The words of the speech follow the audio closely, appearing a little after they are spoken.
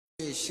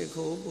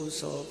Shikho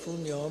Buso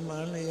Punyo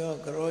Manlio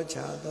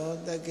Grochado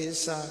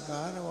Dagisa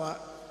Garwa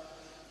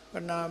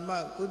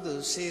Panama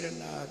Kudu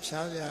Sirana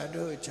Psavya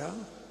Docha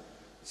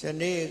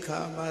Sani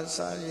Kama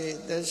Saji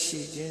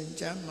Dashijin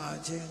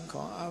Jamachin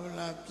Kon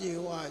Avla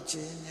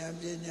Piwachin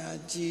Yabinya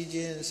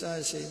Jijin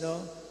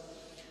Sasido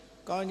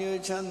Konyu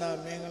Chanda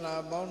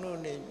Mingla Bono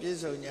Ni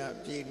Pisonya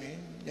Pini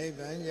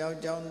Neban Yao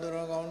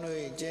Jandra Gono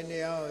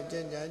Jeniao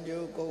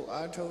Jenjanju Go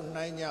Ato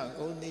Nanya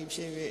Go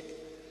Nipsivi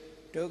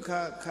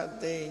Dukha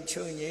Kate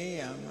Chunyi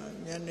Yama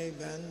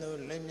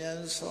Yanibandu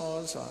Lemyan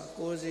Sosa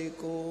Kozi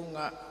Ko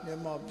Nga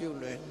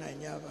Yamobule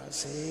Nanyaba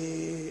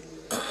Se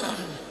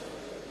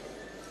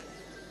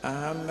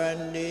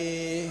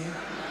Ahambandi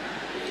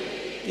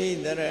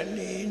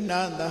Tidarani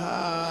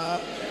Nadaha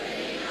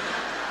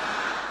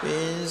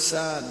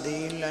Pinsa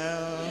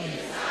Dilam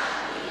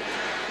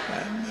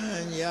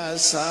Amanya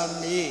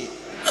Sami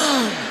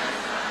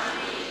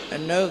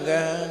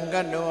Anugan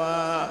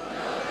Gadwa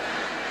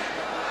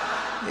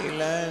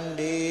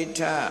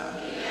Dilandita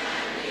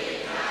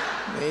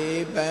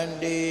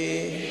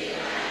Mebandi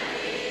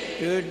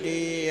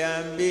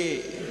Dudiyambi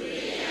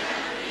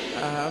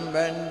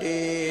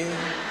Ahambandi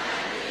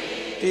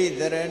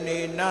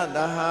Tidarani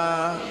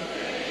Nadaha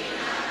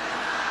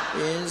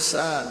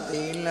Insa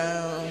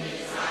Dilam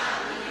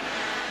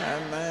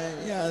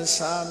Amanya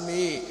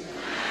Sami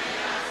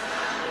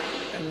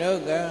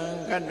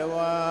Anugan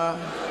Gadwa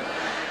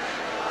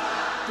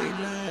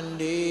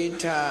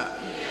Dilandita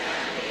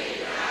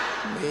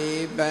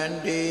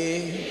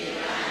Mebandi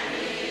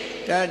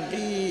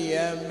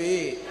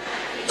Dadiyambi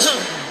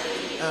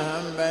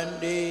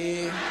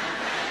Ahambandi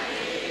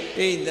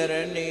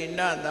Tidarani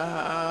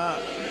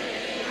Nadaha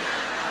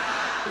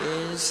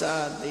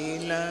Insa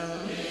Dilam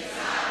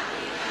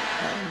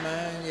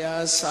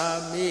Amanya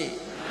Sami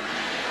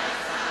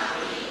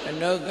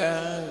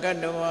Anugan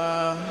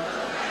Gadwa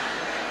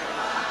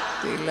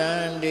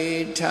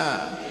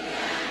Dilandita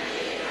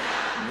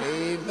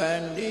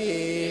Mebandi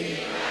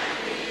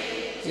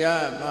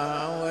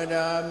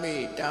Yamahawadi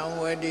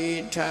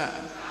Tamwadita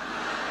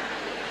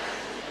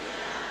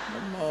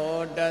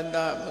Namo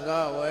Tata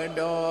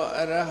Bhagavato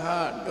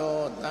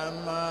Arahato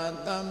Tamma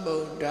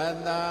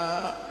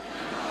Sambuddhassa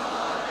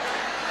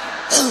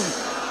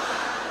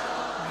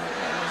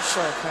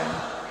Shokhan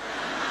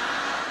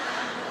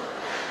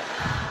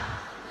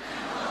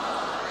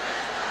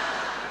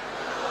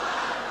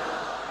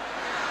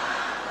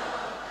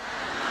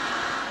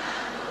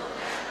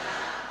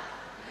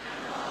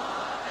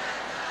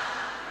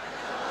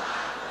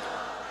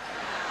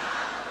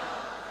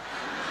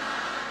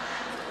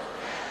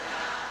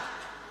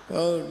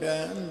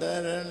Buddhaṃ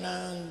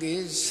Dharanam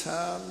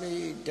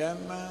Gissāmi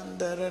Dhammam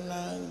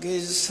Dharanam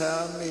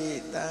Gissāmi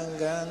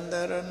Sanghaṃ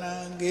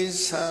Dharanam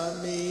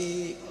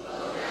Gissāmi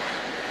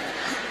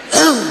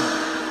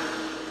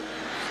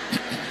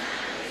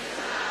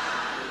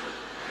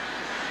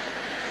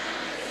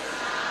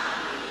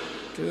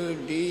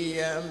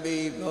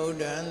Dudiyambi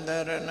Buddhaṃ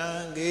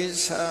Dharanam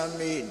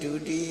Gissāmi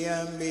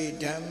Dudiyambi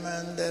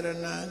Dhammam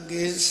Dharanam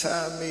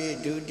Gissāmi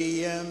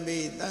Dudiyambi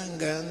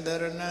Sanghaṃ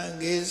Dharanam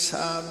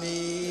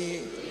Gissāmi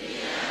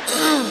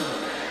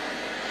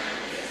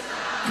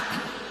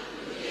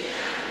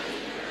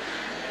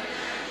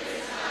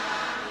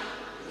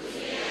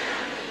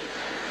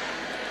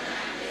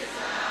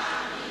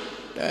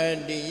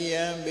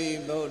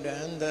Dadiyambi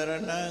Buddhaṃ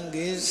Dharanam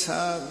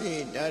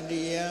Gissāmi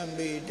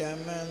Dadiyambi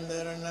Dhammam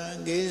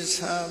Dharanam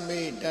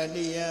Gissāmi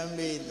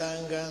Dadiyambi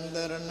Sanghaṃ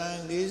Dharanam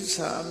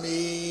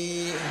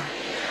Gissāmi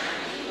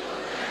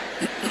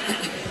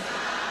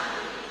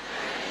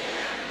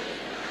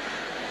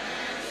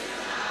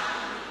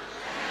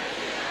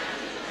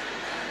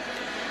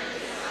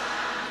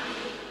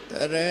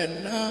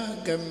Tarana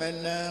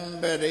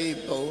Gamanam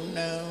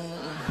Paripurnam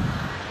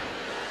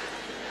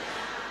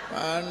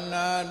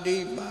Panadi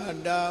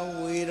Pada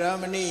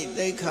Viramani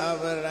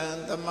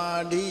Dekavaran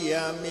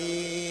Tamadhiyami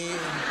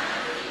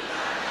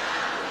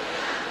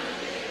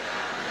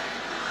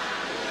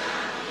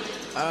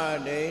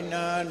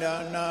Adena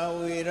Dana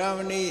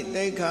Viramani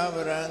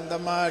Dekavaran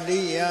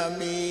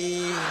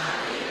Tamadhiyami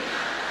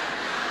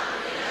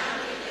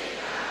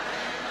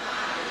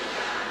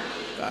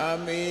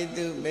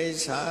Kamitu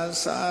Mesa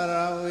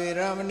Sara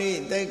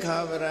Viramani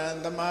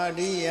Dekavaran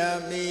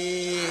Tamadhiyami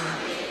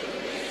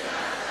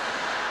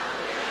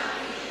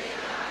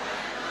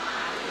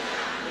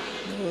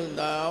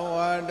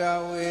Dawada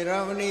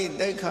Viramani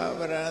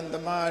Dekavaran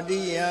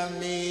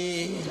Tamadhiyami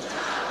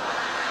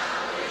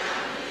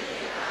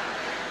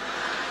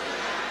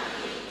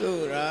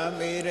Tura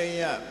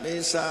Miraya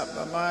Misa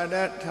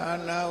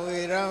Pamadathana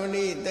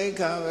Viramani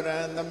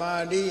Dekavaran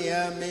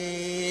Tamadhiyami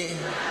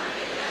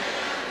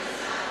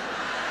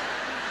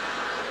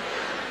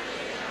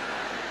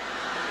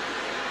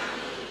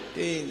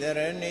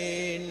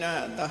Tidarani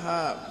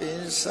Nataha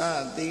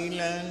Pinsa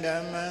Dilan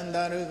Dhammam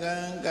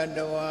Darugan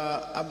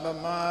Gadwa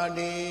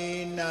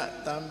Abamadi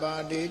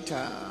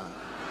Natambadita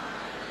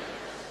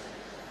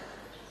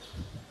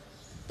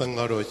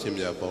Bangaro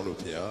Chimya Bono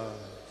Pia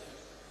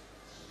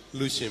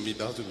Lucian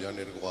Midazu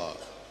Yanirwa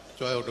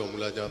ကြွားရောက်တော်မူ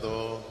လာကြ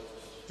သော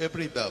အပ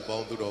ရိသတ်ပေါ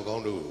င်းသူတော်ကော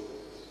င်းတို့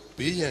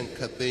ဘေးရန်ခ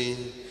တ်သိမ်း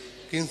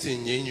ကင်းစင်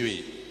ငြိမ်း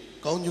၍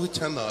ကောင်းကျိုးချ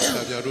မ်းသာကြ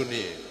ပြတို့နှ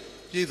င့်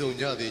ပြည့်စုံ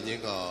ကြသည်ခြ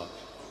င်းက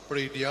ပ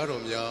ရိတရား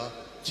တော်များ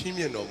ချီး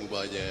မြှင့်တော်မူ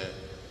ပါယံ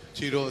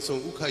ခြေတော်အစုံ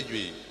ဥခိုက်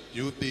၍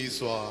ယူသေး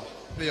စွာ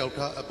လျှောက်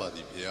ထားအပ်ပါသ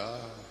ည်ဗျာ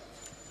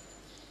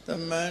သ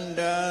မန္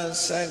တာ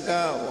စက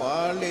ဝါ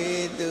လီ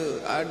တု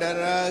အတ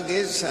ရာကိ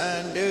သ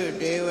န္တု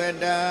ဒေဝ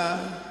တာ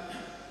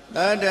သ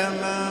တ္တ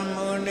မ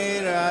မုနိ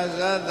ရာဇ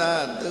သ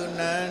သူ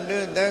နန္တု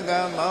တက္က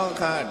မော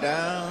ခ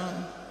တံ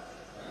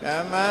ဓ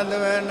မ္မသ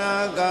ဝနာ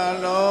ကာ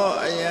လော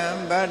အယံ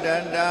ဗဒ္ဒ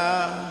န္တာ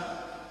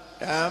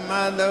ဓမ္မ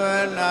သဝ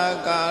နာ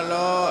ကာ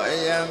လောအ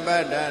ယံဗ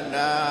ဒ္ဒန္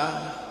တာ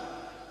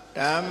ဓ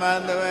မ္မ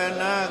သဝ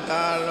နာ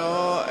ကာ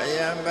လောအ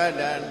ယံဗဒ္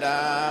ဒန္တာ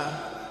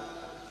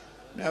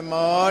န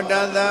မောတ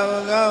တဗု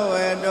ဒ္ဓ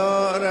ဝေတော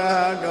ရ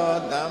ဟတော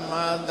သမ္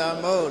မာသမ္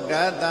ဗုဒ္ဓ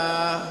တ္တ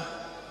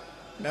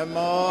န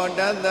မောတ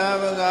တ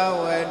ဗုဒ္ဓ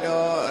ဝေ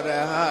တောရ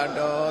ဟ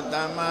တောသ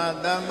မ္မာ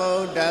သမ္ဗု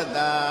ဒ္ဓတ္တ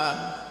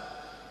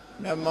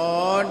န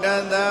မောတ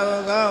တဗု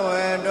ဒ္ဓ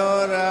ဝေတော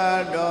ရ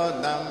ဟတော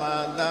သမ္မာ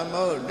သမ္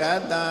ဗုဒ္ဓ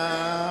တ္တ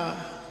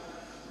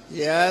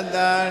ယတ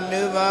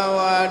နုဘဝ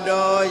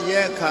တောယ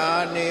က္ခာ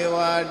နေဝ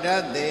ဒ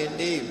တ္တိ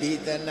တိဘိ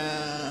တနံ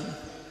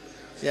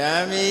ယ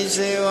မိ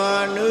စေဝ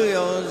နု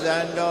ယုံဇ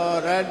န္တော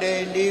ရတ္တိ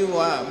တိဝ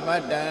မ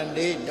တ္တန္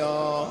တိ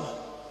တော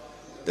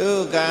ဒု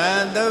က္ခံ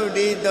သုတ်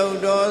တိသုတ်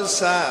တော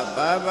သဘ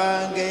ဗံ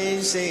ကိ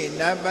စိ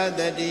နပတ္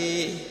တိ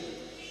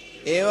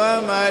ဧဝ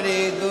မာရိ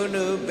ကု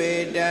ဏုပေ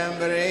တံပ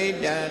ရိ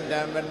ဒံဓ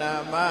မ္မနာ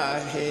မ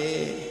ဟေ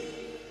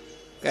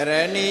ကရ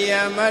ဏီယ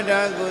မတ္ထ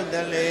ကုတ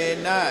လေ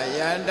နယ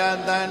န္တ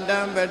တန္တံ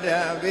ပဒံ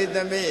ဝိသ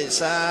မိ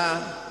သာ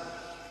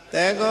တ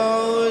ကော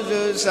ဥ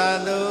စု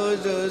သတုဥ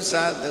စု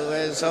သတု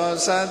ဝေသော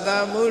သတ္တ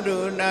မုဒု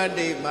နာ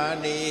တိမာ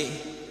နိ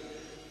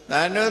တ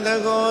န္တုတ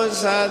ကော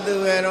သတု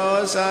ဝေရော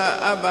သ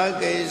အပ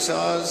ကိ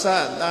သောသ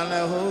တံလ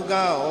ဟုက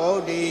ဟော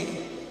တိ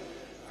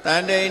တ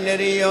န္တိန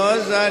ရိယော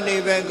သနိ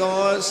ဘ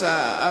ကောသ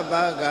အပ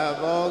က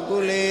ဘောကု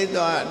လေ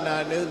သောနာ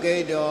နုကိ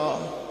တော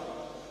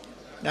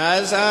နာ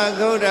သ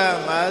ဂုဒ္ဓ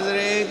မာသ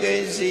ရေကိ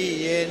စီ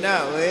ယေန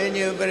ဝေ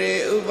ညုပရိ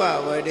ဥပ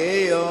ဝဒေ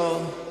ယော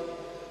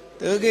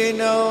ဒုက္ခိ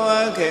နောဝ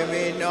ခေ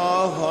မိနော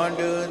ဟော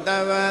တုသ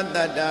ဗ္ဗတ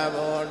တ္တ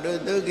ဘောတု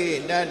ဒုက္ခိ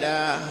တတ္တ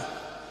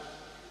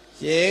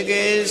ယေ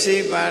ကေစီ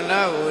ပါဏ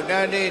ဝုဒ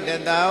တိတ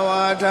တ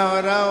ဝါထဝ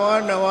ရဝ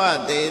နဝ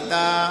တေ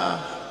တာ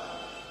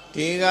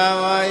ဒီဃ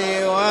ဝါယေ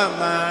ဝ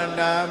မန္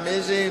တာမ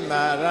စ္စိ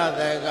မာရ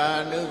တကာ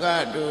နုက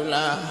တု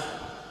လာ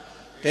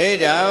ဒိဋ္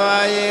ဌဝါ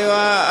ယေဝ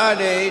အ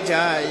ဒိဋ္ဌ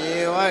ယေ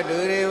ဝဒု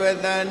ရေဝ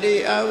တန္တိ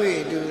အဝိ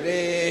ဒု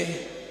ရေ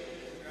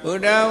ဘု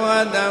ဒ္ဓဝါ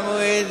တမ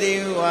ဝေတိ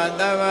ဝါ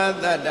သဗ္ဗ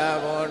တတ္တ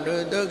ဘောတု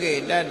ဒုက္ခိ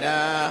တတ္တ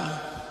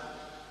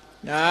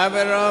နာဘ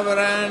ရောပ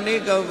ရဏိ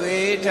ကုပ္ပေ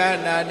ဌာ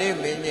နာတိ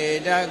ပညေ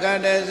တက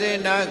တစေ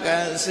နာကံ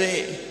စေ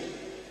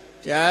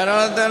ဇာ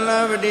ရောတလ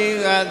ပတိ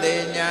ကတိ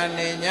ညာ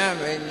နိည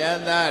မေည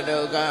တဒု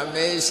က္ခ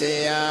မေစေ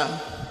ယ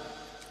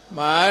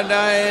မာ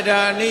တာယ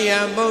ထာနိယံ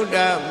ဗုဒ္ဓ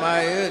မာ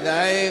ယုသာ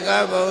ဧက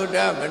ဗုဒ္ဓ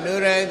မနု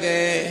ရ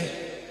ကေ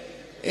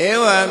ဧ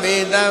ဝမိ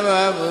သဗ္ဗ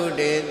ဗု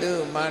တေတု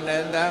မာန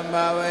တံ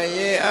ဘာဝ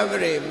ယေအပ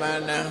ရိမာ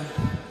ဏံ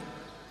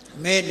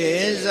မေတ္တေ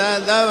သ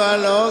သဗ္ဗ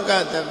လောက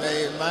သမိ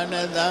မာန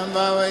တံ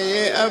ဘာဝ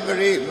ယေအပ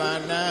ရိမာ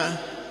ဏံ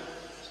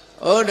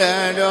ဩဒ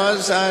ရော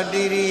သာ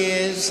တိရိ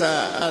ယေသ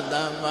အတ္တ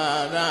မာ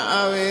ရ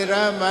အဝေရ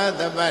မ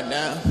သပတ္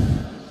တံ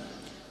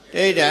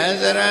ဒိဋ္ဌံ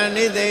စရ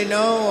ဏိသိ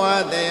ဏောဝ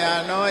တယ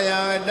နောယ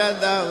တတ္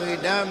တဝိ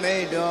ဓမေ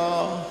တော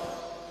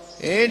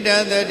ဧတ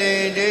တတေ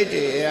ဒိဋ္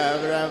ဌိယ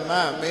ဗြဟ္မ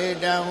မေ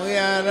တံဝိ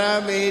ဟာရ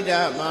မိဓ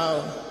မ္မော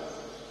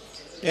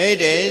ဒိဋ္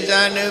ဌိသ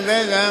နုဘ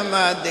ဂမ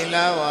သီလ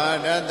ဝါ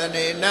ဒတ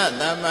နေန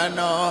သမ္မ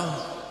နော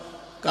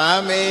ကာ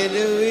မေ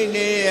တုဝိ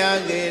နေယ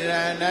ကေရ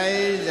ဏိ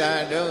ဇာ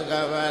ဒုက္ခ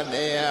ဝ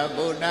တေယ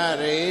ဘုနာ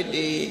ရေ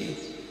တိ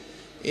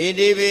ဣ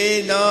တိပိ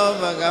သော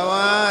ဘဂ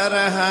ဝါရ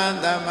ဟံ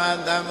သမ္မာ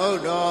သမ္ဗု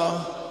ဒ္ဓော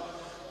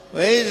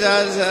ဝိဇာ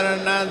စရ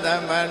ဏသ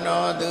မ္ပ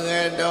နောသူ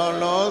ငေတော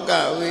လောက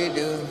ဝိ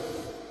တု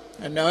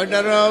အနောတ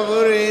ရောပု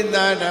ရိသ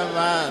ဓမ္မ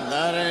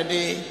သာရ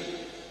တိ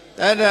တ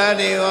ထာ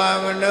ဒေဝ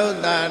မနု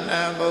ဿာ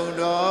နံဗုဒ္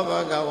ဓောဘ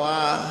ဂ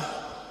ဝါ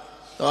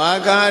သွား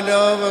ခါ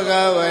တောဘဂ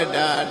ဝတ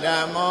ဓ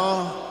မ္မော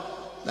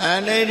သ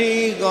န္တိ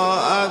ကော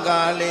အာ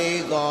ဂါလိ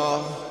ကော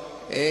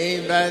အိ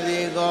ပ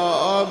တိကော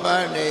ဩပ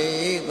တိ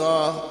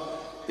ကော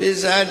ပစ္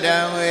စဒံ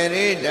ဝေ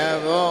ရိတ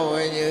ဘော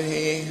ဝေညု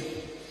ဟိ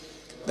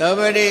သော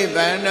ပတိပ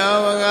န္နော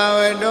ဘဂဝ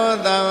တော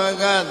သဝ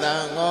ကတံ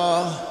ကော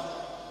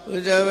ဥ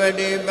ဇဝ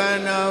တိပန္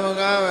နောဘ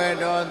ဂဝ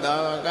တောသ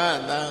ဝက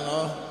တံ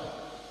ကော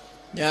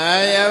ညာ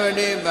ယဝ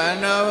တိပန္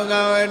နောဘဂ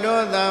ဝတော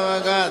သဝ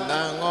က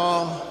တံကော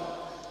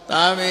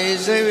သာမိ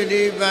စေဝ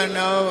တိပန္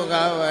နောဘဂ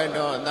ဝ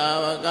တောသ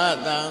ဝက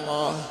တံ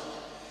ကော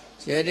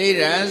ယတိ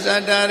ရံသ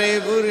တ္တရိ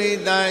ပုရိ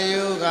သ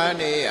ယုဂာ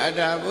နိအတ္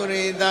တပု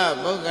ရိသ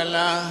ပုဂ္ဂ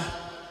လာ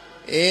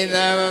ဧသ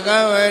ဘဂ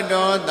ဝ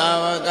တောသ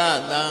ဝက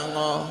တံ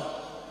ကော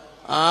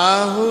အာ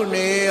ဟု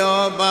နေ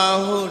ယောပါ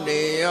ဟု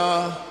နေယော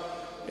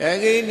ဒ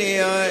ဂိနေ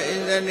ယောဣ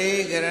န္ဒနိ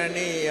ကရ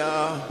ဏိ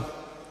ယော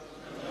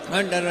အ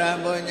တ္တရ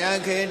ပုည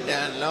ခေတံ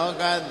လော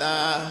ကတာ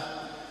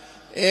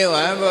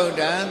Ewa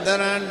Buddha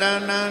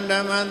Tarantanang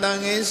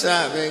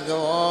Dhammatangisa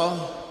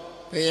Bhikkhavo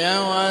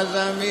Piyamwa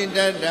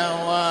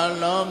Samitattva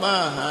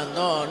Loba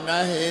Hato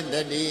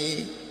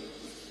Nahitati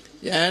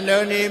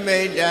Yandoni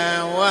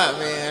Medan Wa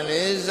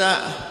Mingalisa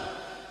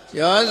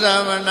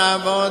Yosamana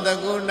Bodha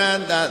Guna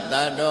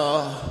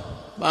Tattado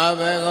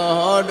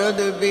Bhavego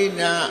Hodu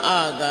Pina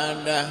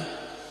Aganda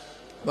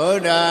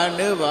Buddha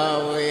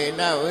Nubawe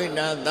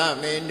Nawina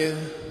Tamindu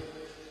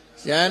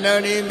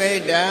Yandoni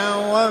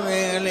Medan Wa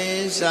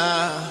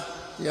Mingalisa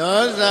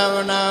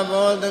Yosamana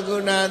Bodha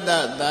Guna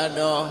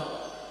Tattado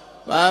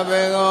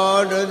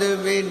Bhavego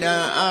Hodu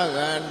Pina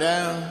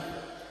Aganda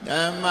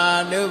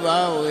Dhamma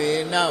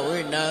Nubawe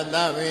Nawina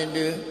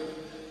Tamindu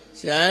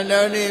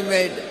Yandoni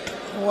Medan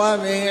Wa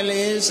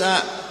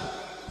Mingalisa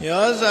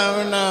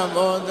Yosamana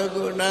Bodha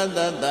Guna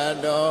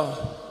Tattado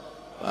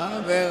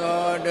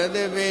Bhavego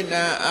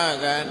Dudipina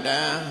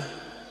Aganda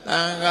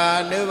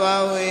Tanga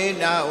Nubawe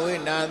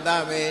Nawina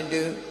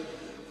Tamindu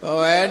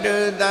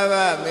Bhavedu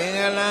Tava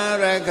Mingala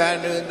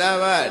Rakhadu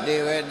Tava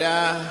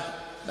Devata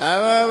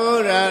Tava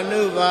Buddha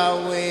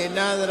Nubawe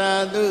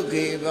Nadra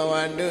Dukhi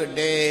Bhavantu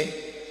Te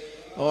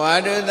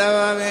Bhavadu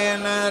Tava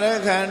Mingala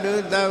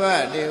Rakhadu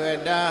Tava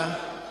Devata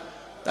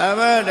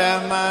Tava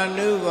Dhamma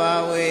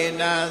Nubawe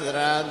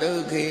Nadra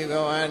Dukhi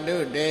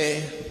Bhavantu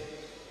Te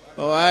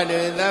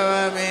Bhavadu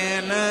Tava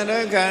Mingala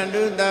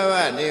Rakhadu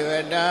Tava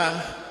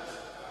Devata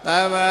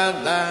Tava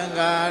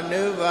Tanga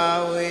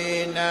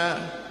Nubawe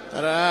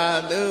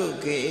Nadra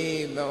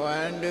Dukhi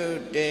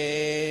Bhavantu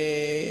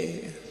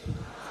Te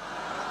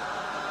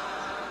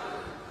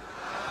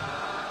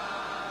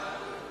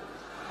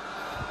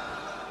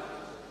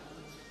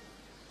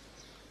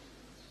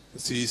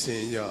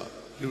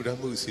Season လူဒ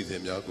မှုစီစ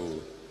ဉ်များကို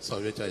ဆော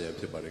င်ရွက်ကြရန်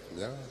ဖြစ်ပါတယ်ခင်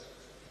ဗျာ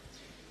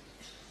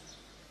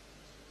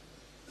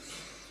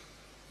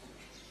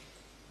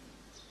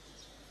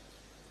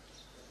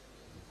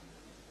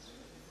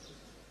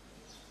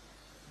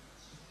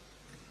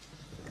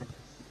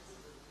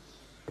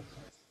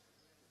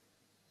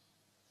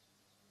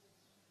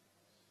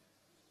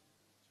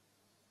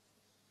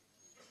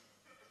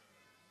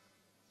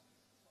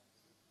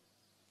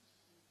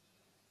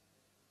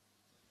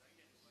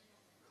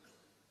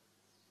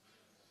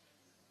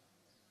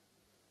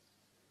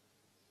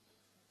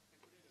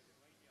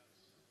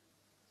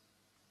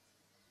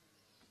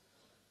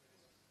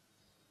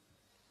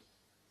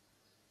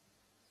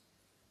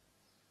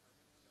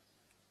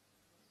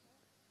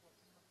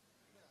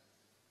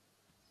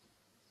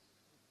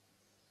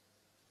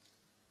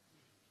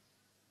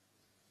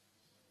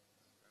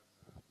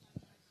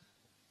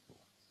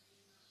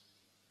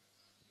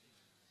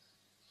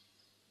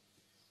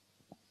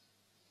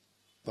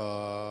သာ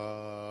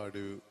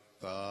ဓု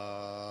သာ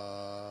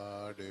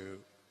ဓု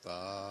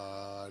သာ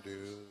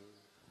ဓု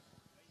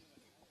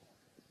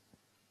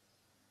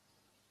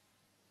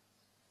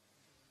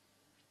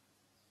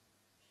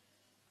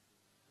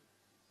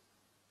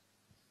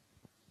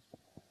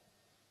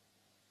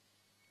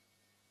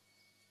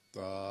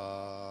သာ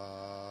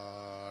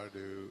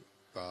ဓု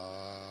သာ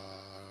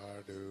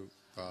ဓု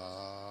သာ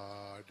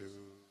ဓု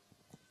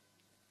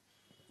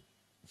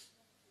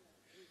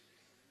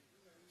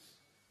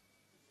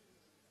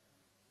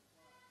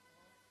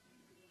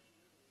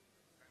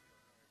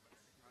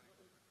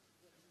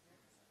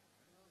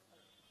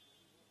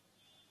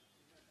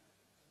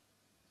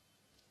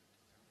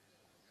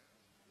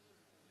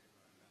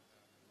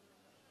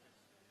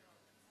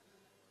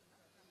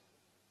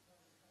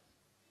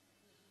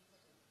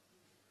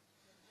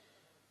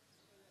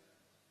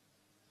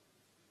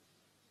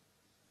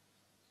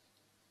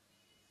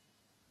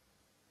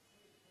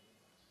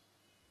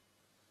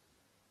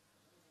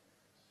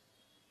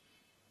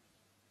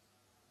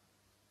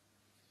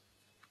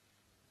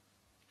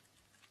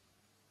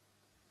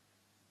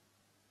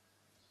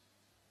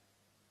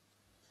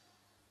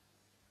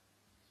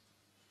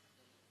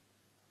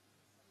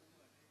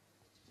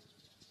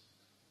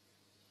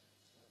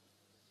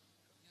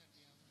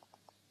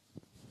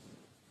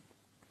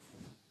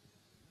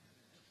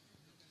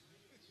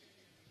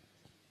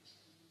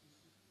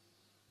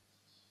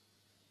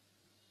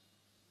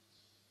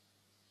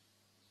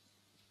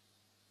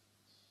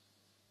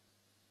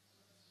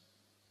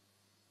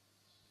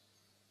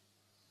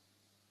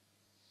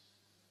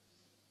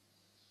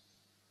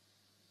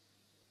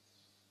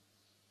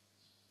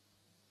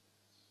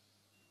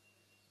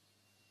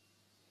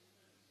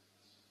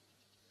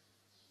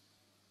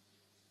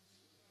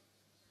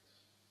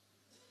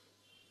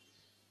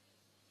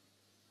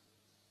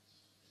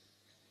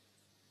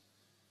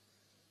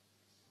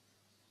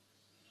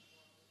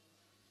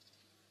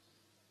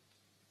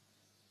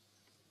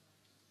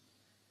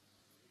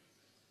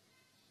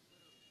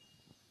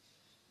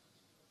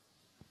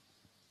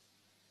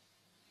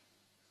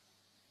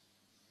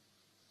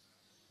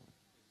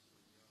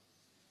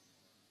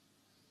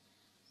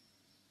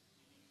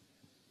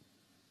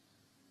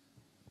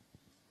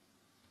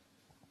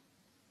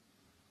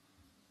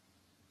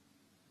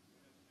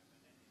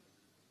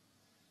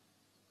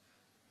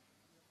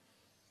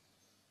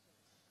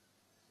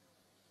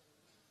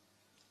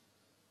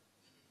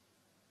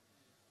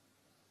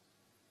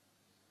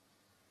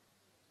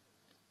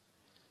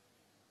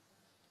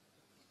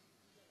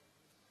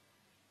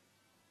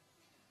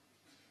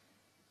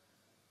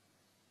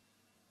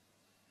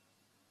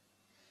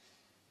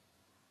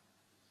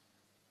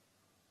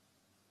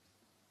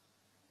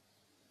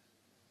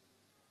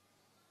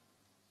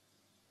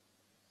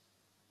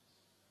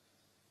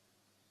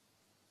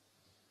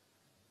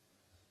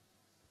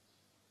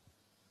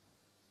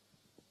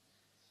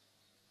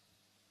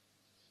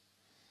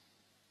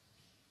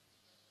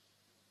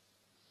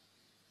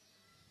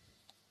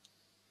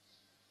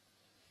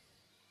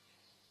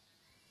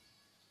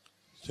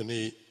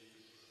နေ့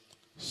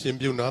ရှင်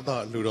ပြုနာသာ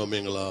လူတော်မ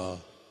င်္ဂလာ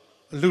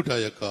အလှဒါ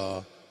ယက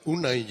ဦး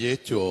နိုင်ရဲ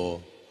ကျော်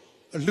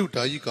အလှ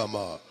ဒါယိကာမ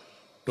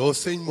ဒေါ်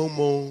စိန်မုံ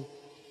မုံ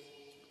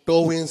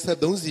တော်ဝင်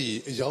73စီ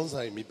အယောင်း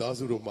ဆိုင်မိသား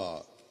စုတို့မှ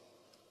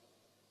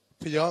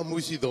ဖျားမှု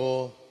ရှိသော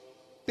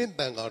တင့်တ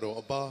န်ကားတော်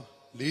အပါ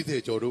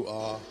40ကျော်တို့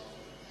အား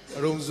အ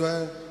ရုံစွ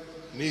မ်း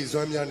နေစွ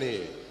မ်းများနှ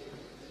င့်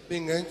သ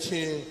င်္ကန်းချ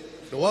င်း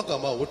နဝကာ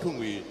မဝတ္ထု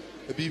ငွေ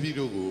အပြီးပြီး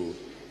တို့ကို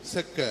ဆ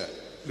က်ကပ်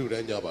လှူဒ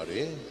န်းကြပါတ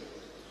ယ်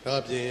။ဒါ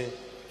အပြင်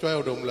ကြွား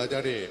ရောက်တော်မူလာကြ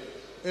တဲ့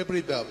အပ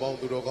ရိသတ်အပေါင်း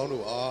သူတော်ကောင်း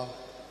တို့အား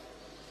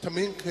သမ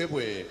င်းခဲ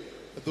ပွဲ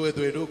အသွေး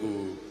သွေတို့ကို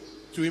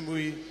ကျွေး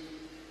မွေး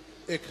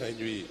အခမ်း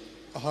၍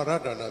အာဟာရ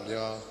ဒါန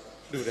များ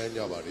လှူဒန်း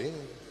ကြပါတယ်။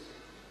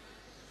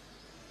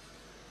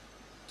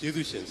ကျေး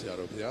ဇူးရှင်ဆရာ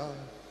တော်ဘုရား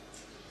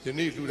ယ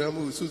နေ့လှူဒန်း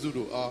မှုစုစု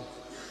တို့အား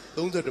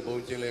32ပုံ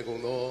ကျင်လည်ကု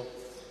န်သော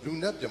လူ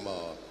နတ်မြမ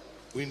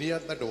ဝိနည်း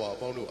တတ္တဝါအ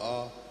ပေါင်းတို့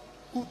အား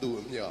ကုသိုလ်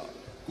အမြ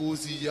ကိုယ်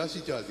စီရရှိ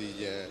ကြစေ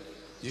ရန်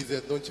ရည်စ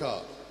က်သွန်းချ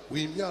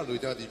ဝီမျှလို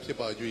ကြသည်ဖြစ်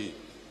ပါ၍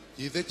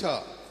ရည်သက်ချ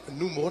အ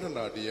နုမောဒ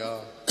နာတရား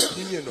ပြ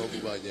ည့်မြတ်တော်မူ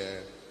ပါရန်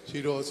ခြေ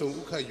တော်အစုံ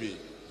ဥခိုက်၍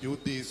ရို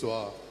သေစွာ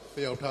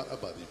ဖျောက်ထားအ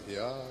ပ်ပါသည်ဘု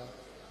ရား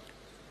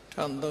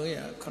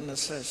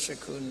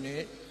1388ခုနှ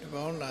စ်တ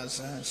ပေါင်းလာဆ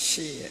န်း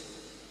8ရက်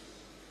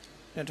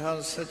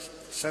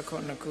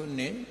2019ခု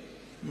နှစ်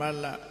မတ်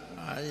လ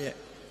9ရက်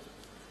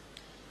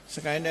စ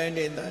ကိုင်းတိုင်း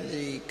ဒေသ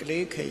ကြီးက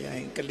လေးခရို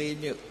င်ကလေး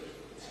မြို့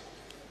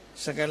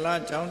စကလ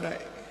ကျောင်းတို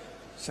က်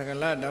စက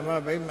လဓမ္မ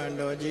ဗိမာန်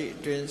တော်ကြီးအ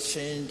တွင်ဆ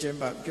င်ကျင်း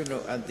ပပြုလု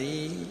ပ်အပ်သ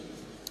ည်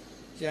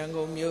ရန်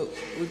ကုန်မြို့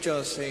ဦး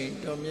ကျော်စိန်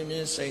တော်မြင့်မြ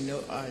င့်စိန်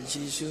တို့အားရ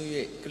ည်စူး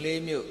၍က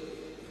လေးမြို့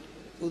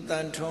ဦးတ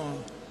န်းထွန်း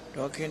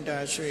ဒေါ်ခင်တာ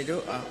ရွှေ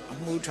တို့အားအ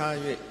မှုထား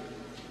၍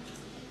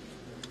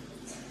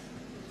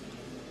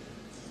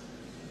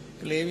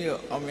ကလေးမြို့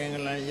အောင်မင်္ဂ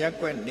လာရက်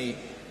ကွက်နေ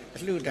အ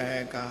လှဒါယ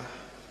က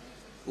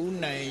ဦး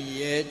နိုင်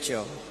ရဲ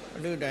ကျော်အ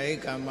လှဒါယ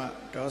ကမ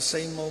ဒေါ်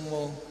စိန်မုံ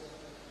မုံ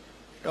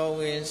တော်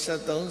ဝင်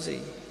73စီ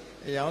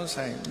အယောင်း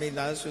ဆိုင်မိ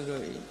သားစု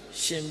တို့၏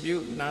ရှင်ပြု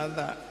နာသ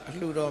အ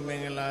လှတော်မ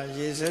င်္ဂလာ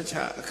ရေစက်ချ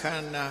အခ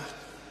မ်းအနား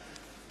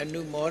အ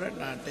နုမောဒ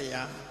နာတ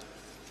ရား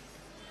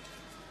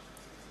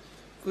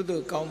ကုသို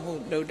လ်ကောင်းမှု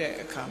လုပ်တဲ့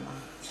အခါမှာ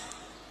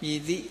မြည်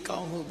သည့်ကော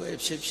င်းမှုပဲ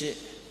ဖြစ်ဖြစ်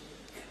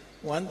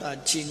ဝမ်းသာ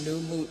ကြည်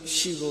နူးမှု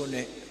ရှိဖို့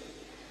နဲ့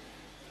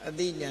အ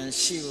သိဉာဏ်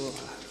ရှိဖို့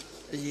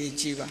အရေး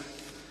ကြီးပါ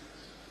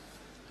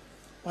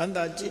ဝမ်း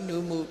သာကြည်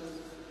နူးမှု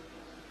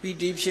ပီ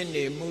တိဖြစ်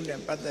နေမှု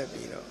နဲ့ပတ်သက်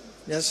ပြီးတော့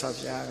မြတ်စွာ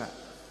ဘုရားက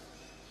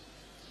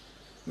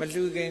မ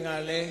လှူခင်က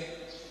လည်း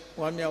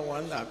ဝမ်းမြောက်ဝ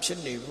မ်းသာဖြစ်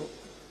နေဖို့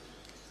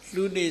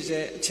လှူနေ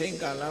တဲ့အချိန်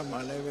ကာလမှာ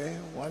လည်းပဲ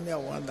ဝမ်းမြော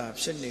က်ဝမ်းသာ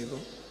ဖြစ်နေ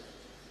ဖို့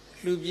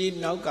လှူပြီး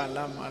နောက်ကာလ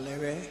မှာလ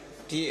ည်းပဲ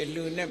ဒီအ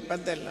လှူနဲ့ပ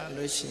တ်သက်လာ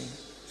လို့ရှိရင်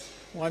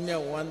ဝမ်းမြော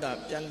က်ဝမ်းသာ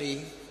ပြန်လီ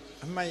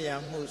အမှတ်ရ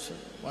မှုဆို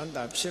ဝမ်း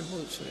သာဖြစ်မှု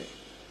ဆိုရယ်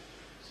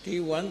ဒီ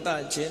ဝမ်းသာ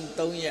ခြင်း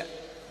3ရက်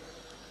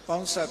ပေါ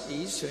င်းစပ်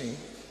ပြီးဆိုရင်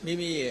မိ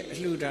မိရဲ့အ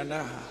လှူဒါန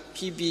ဟာ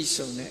ဖြည်းဖြည်း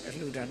ဆုံးတဲ့အ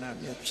လှူဒါန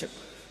မျိုးဖြစ်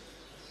ပါ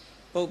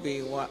ပုပ္ပေ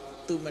ဝ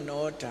သူမ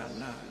နောဒါ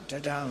နတ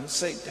ဒံ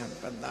စိတ်တံ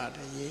ပတ္တ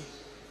ရေ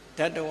ဓ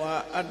တ္တဝ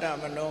အတ္တ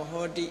မနော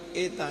ဟောတိ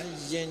ဧတံ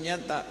ယဉ္ည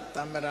တတ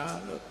မ္ပရာ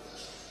လို့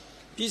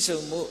ပြည့်စုံ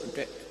မှုအ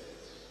တွက်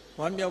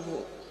ဝမ်းမြောက်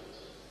ဖို့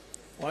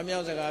ဝမ်းမြော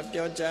က်စကား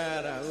ပြောကြားရ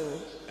တာကို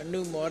အနု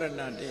မောဒ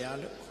နာတရား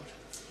လို့ခေါ်တယ်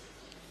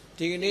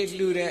ဒီကနေ့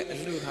လှူတဲ့အ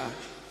လှူဟာ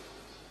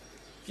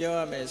ပြောရ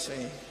မယ်ဆို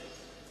ရင်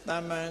တာ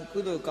မန်ကု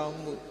သိုလ်ကောင်း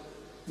မှု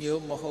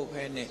မျိုးမဟုတ်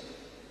ဘဲနဲ့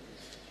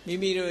မိ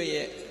မိတို့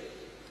ရဲ့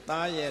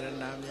သားယရဏ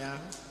များ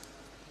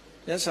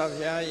မြတ်စွာဘု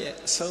ရားရဲ့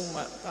အဆုံးအမ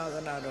သာသ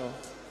နာတော်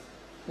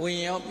ဝင်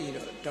ရောက်ပြီး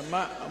တော့ဓမ္မ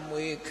အ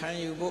မွေခံ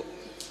ယူဖို့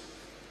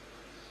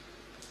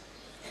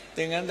သ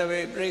င်္ကန်းတပ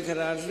ည့်ပြိခ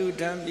ရာလှူ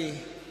ဒန်းပြီး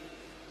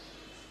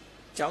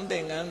ကျောင်းသ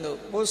င်္ကန်းတို့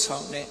ပို့ဆော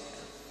င်တဲ့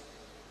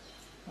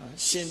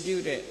ရှင်ပြု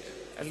တဲ့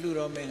အလှူ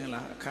တော်မင်္ဂ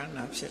လာအခမ်းအ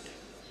နားဖြစ်တယ်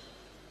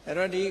အဲ့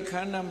တော့ဒီအခ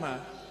မ်းအနားမှာ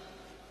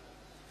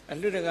အ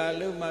လှူတကာ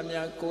လူမှ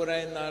များကိုယ်တို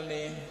င်သာလျှ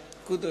င်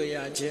ကုသိုလ်ရ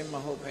ခြင်းမ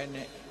ဟုတ်ဘဲ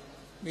နဲ့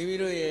မိမိ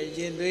တို့ရဲ့ရ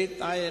င်သွေး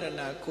သားယရဏ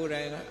ကိုယ်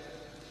တိုင်က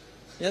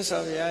မြတ်စွာ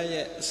ဘုရား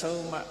ရဲ့အ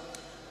ဆုံးအမ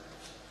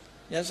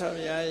မြတ်စွာ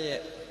ဘုရားရဲ့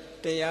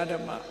တရားဓ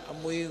မ္မအ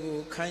မွေကို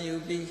ခံယူ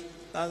ပြီး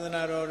သာသ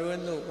နာတော်တွင်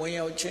သို့ဝင်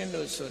ရောက်ခြင်း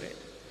လို့ဆိုတဲ့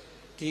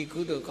ဒီကု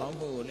သိုလ်ကောင်း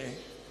မှုကိုလည်း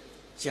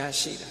ရ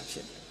ရှိတာဖြ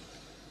စ်တယ်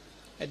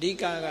အဓိ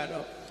ကက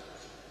တော့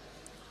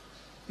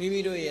မိမိ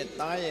တို့ရဲ့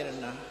သားယရဏ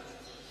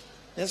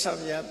မြတ်စွာ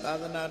ဘုရားသာ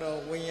သနာတော်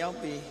ဝင်ရောက်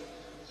ပြီး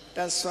တ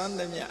တ်ဆွမ်း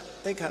သမျှ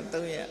သိက္ခာ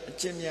3ရပ်အ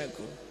ကျင့်မြတ်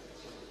ကို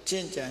ကျ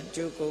င့်ကြံ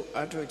ကြိုးကို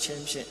အားထုတ်ခြ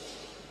င်းဖြင့်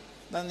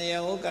တန်တ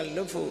ရားဝက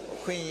လွတ်ဖို့အ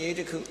ခွင့်အရေး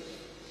တစ်ခု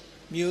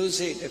မျိုး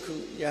စိတ်တစ်ခု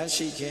ရ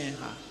ရှိခြင်း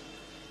ဟာ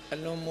အ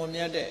လွန်မွန်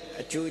မြတ်တဲ့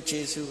အကျိုး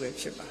ကျေးဇူးပဲ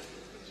ဖြစ်ပါတယ်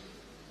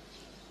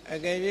အ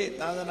ကယ်၍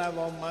သာသနာ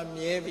ပေါ်မှာ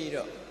မြဲပြီး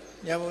တော့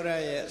မြတ်ဗုဒ္ဓ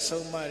ရဲ့အ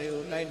ဆုံးအမတွေ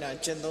ကိုလိုက်နာ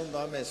ကျင့်သုံး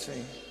သွားမယ်ဆိုရ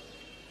င်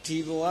ဒီ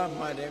ဘဝ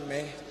မှာတည်းပဲ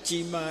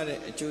ကြီးမားတဲ့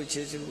အကျိုး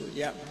ကျေးဇူးကို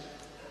ရမှာ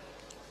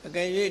အက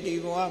ယ်၍ဒီ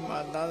ဘဝမှာ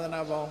သာသ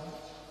နာပေါ်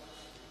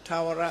ထာ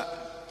ဝရ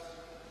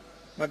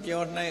မ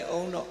ပြောနိုင်အော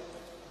င်တော့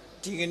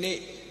ဒီကနေ့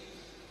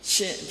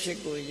ရှင်းအဖြစ်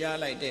ကိုရ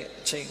လိုက်တဲ့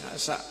အချိန်ဟာ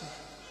စ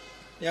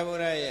မြတ်ဗု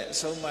ဒ္ဓရဲ့အ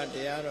ဆုံးအမတ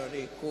ရားတော်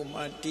တွေကို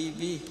မှတီး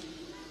ပြီး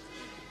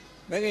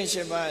Making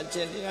Shiba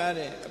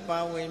Jediare,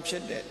 Bawin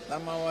Chede,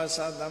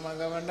 Tamawasa,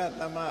 Tamagavanda,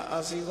 Tama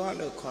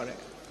Asiwalu Kore,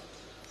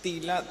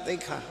 Tila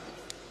Deka,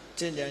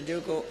 Jinja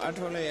Joko,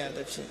 Atolea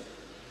the Chin,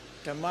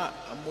 Tama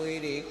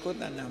Amuiri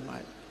Kutanama,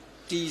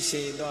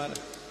 Tise Dora,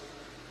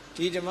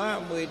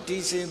 Tidama with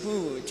Tise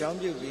Pu,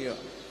 Jambu Bio,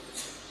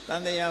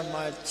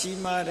 Tandayama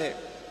Chimare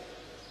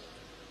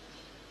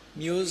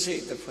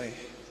music the way,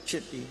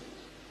 Chippy,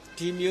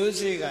 T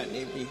music at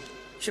Nibi,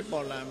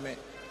 Chipolame,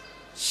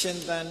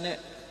 Shintane.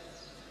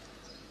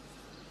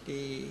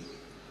 The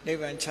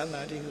Nevan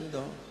Chana di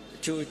Hudo,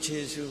 Chu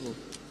Chesu,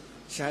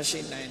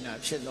 Shashi Nina,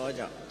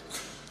 Chinoja.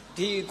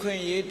 The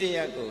Queen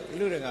Yetiago,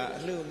 Luraga,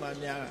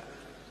 Lumamia,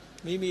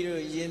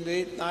 Mimiru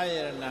Yindu,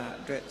 Diana,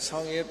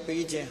 Songa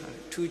Beijing,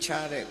 two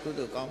chare,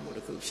 Kudu Gamu,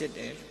 the cook shit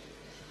there.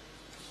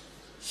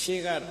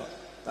 She got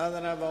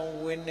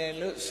Tadanaba Winne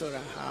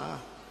Lutsuraha,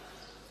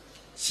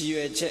 she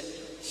a jet,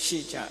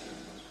 she chat.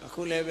 A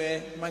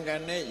Kulebe,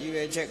 Mangane, you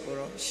a check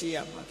or she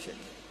a machine.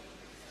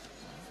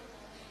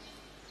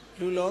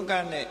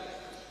 Lulogane,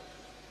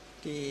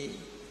 the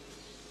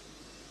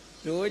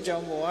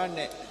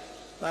Lujamuane,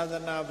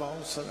 Ladana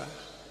Bonsora,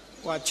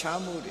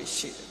 Wachamu the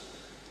shit.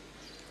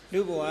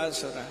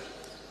 Lubuazora,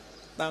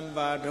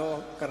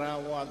 Tambado,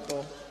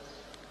 Karawato,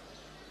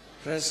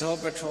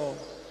 Resopato,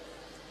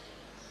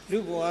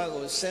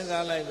 Lubuago,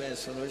 Senza Live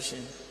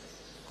solution.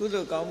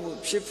 Kudo Gamu,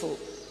 Chifu,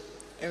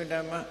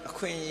 Evidama,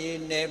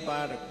 Queen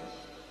Nebare,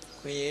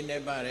 Queen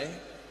Nebare,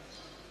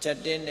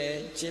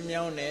 Jadine,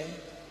 Jimione.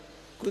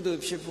 Kudu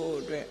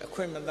Chifu,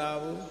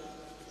 Aquimadavu,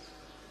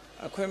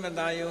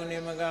 Aquimadayo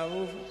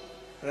Nemagavu,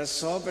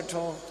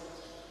 Rasobato,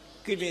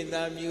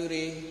 Kilida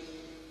Beauty,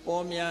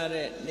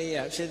 Pomiare,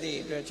 Nia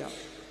City, Drecha,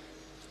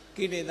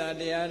 Kilida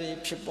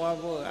Diari,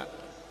 Chipawua,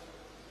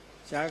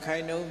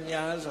 Jakaino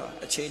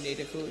Miazo, a chain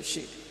the cool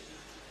sheet.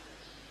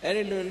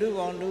 Erilu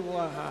Lugon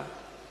Lubuaha,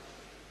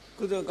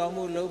 Kudu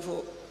Gamu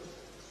Lopo,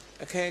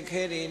 a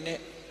Kakari,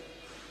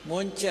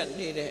 Monchat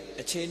needed,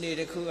 a chain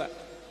the Kua.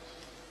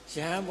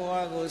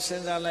 Jahamboago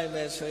Senza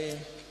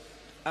Live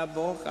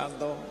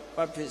Abocado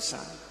Papisa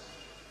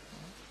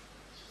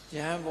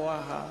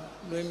Jahamboaha,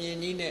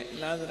 Luminine,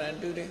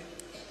 Ladran Dude,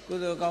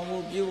 Kudo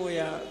Gamu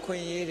Buya,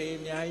 Queen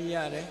Yeri,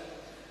 Yare,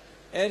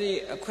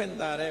 Eri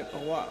Aquentare,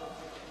 Pawa,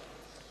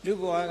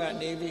 Lubuaga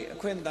Navy,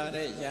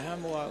 Aquentare,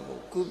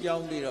 Jahamboago,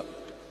 Kubyang Biro,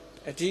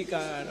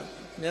 Atika,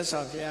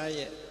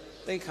 Mesafia,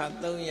 they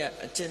can't know yet,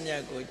 a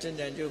Chenyago,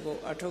 Chenjago,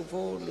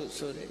 Atopo,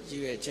 Lutsure,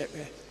 Jue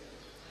Chepe.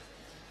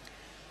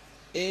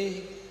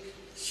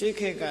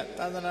 Shikeka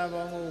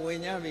Tadanabango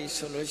Winyabi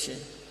solution.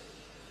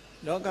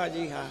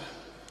 Lokajiha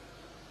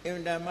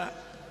Imdama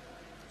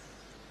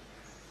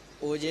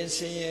Ujin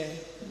Sinye,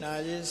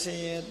 Najin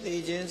Sinye,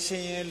 Dijin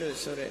Sinye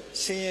Lusure,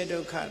 Sinye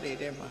Dokari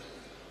Dema,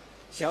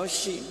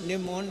 Xiaoxi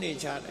Nimoni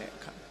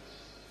Jadeka.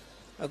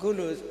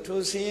 Akulu to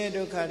Sinye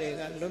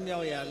Dokariga,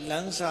 Lumia,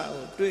 Lansa,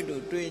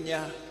 Duidu,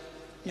 Duinya,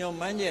 Yo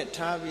Manje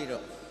Tabiro,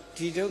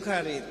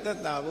 Tidokari,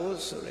 Tatabu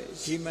Sure,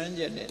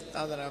 Jimanjane,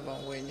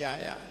 Tadanaban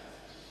Winyaya.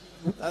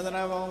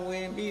 Tadanabang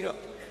Win Biro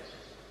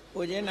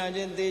Ujena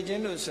Gente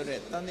Genusre,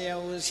 Tania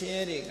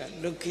Usierica,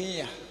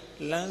 Lukia,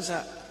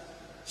 Lanza,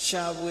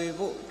 Shabwe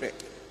Botre,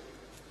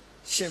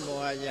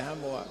 Shimoa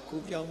Yahamoa,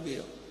 Kupion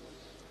Biro.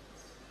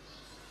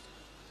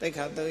 They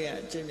cut the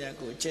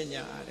Jimiaku,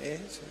 Genia,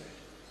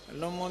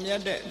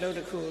 Lomomia de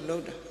Lodaku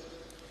Loda.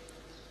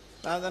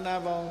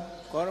 Tadanabang,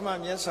 Gorma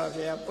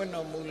Yasafia,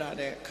 Puno Mula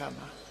de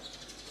Kama.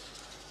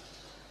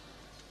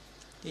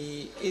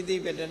 The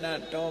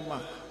Idibedana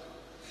Doma.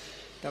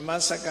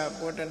 Damasaka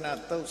Bodana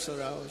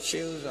Tosura,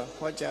 Shields of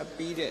Hoja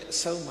Bide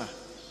Soma.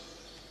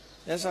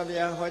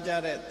 Yasavia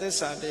Hoja,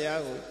 Tessa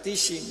Diago,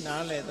 Tishi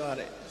Nale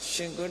Dore,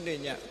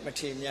 Shingundinya,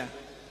 Matimia,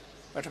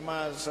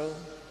 Batamazo,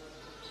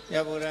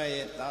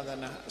 Yaburai,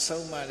 Tadana,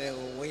 Soma,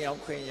 Wayao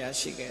Queen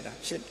Yashigera,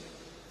 shit.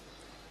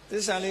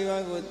 This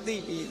Aliva would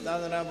deeply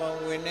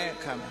Tadanaba Winner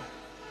Kama.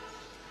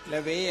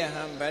 Lavea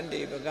Ham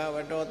Bandi,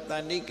 Bagavado,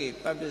 Taniki,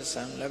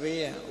 Papisan,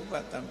 Lavea,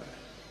 Upatamba.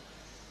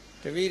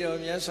 The video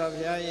of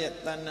Yasavia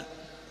Tana.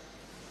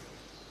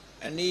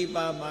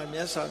 Aniba, my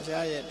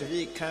Yasavia, the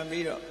week can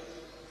be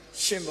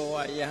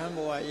Shimboa,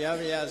 Yahamboa,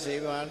 Yavia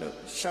Zevalo,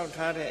 shout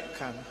hard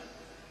Kama.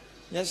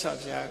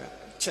 Yasavia,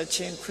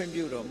 Chachin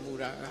Quimbudo,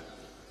 Muraga.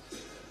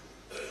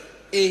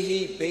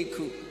 Ehi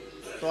Beku,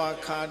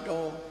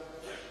 Tuakado,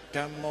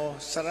 Damo,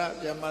 Sarab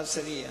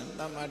Yamasari, and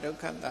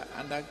Damadokanda,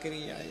 and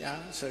Akria, Ya,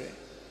 sorry.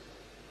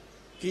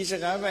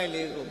 Kisagava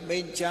Lego,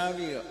 made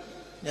Javio,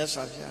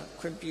 Yasavia,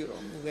 Quimbudo,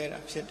 Mugera,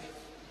 said.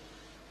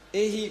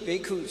 Ehi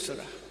Beku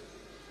Sura.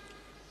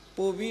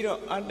 Bobiro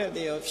under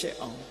the offset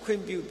on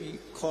Quimbubi,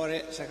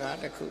 correct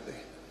Sagata Kube.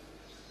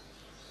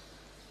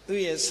 2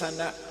 years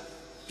Sana,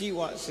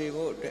 Piwa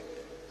Sevote,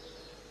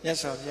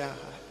 Yasavia,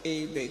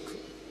 A. Beku.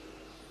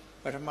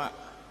 But ma,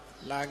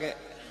 Laget,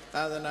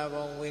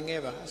 Tadanabon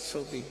Wingeva,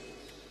 Sophie.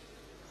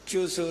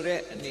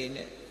 Chusure and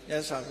Nene,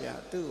 Yasavia,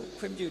 2,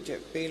 Quimbujet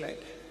Baylight,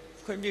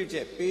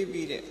 Quimbujet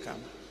baby that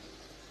come.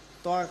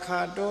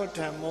 Toakado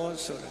Tamo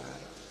Sura.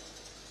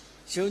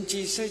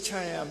 Shunchi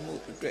Sechaya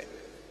moved.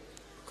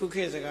 ခု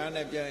ခေတ်စကား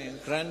နဲ့ပြောရင်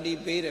grantee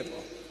ပေးတယ်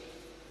ပေါ့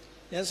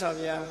မြတ်စွာ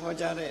ဘုရားဟော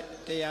ကြားတဲ့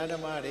တရားဓ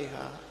မ္မတွေ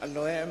ဟာအ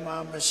လွယ်အ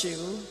မှားမရှိ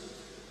ဘူး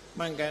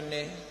မှန်ကန်တ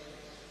ယ်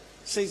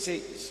စိ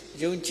တ်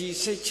ယုံကြည်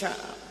စိတ်ချ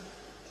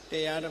တ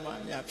ရားဓမ္မ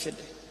များဖြစ်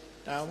တယ်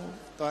ဒါမှမဟုတ်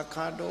သွား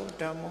ခါတော့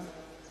ဓမ္မ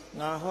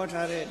ငါဟော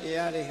ထားတဲ့တ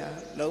ရားတွေဟာ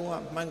လုံးဝ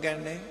မှန်ကန်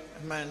တယ်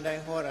အမှန်တို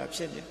င်းဟောတာဖြ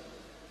စ်တယ်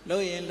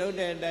လို့ရင်လို့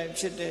တဲ့အတိုင်း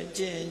ဖြစ်တယ်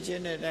ကျင့်ရင်ကျ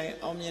င့်တဲ့အတိုင်း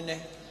အောင်မြင်တ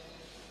ယ်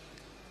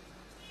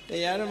တ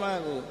ရားဓမ္မ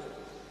ကို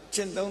ကျ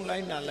င့်သုံးလို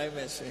က်နာလိုက်မ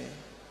ယ်ဆိုရင်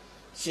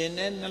ရှင်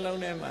တဲ့နှလုံး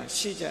ထဲမှာ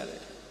ရှိကြတ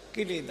ယ်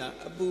ကိလေသာ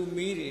အပူ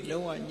မီးတွေ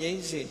လုံးဝငြိ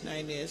မ့်စေနို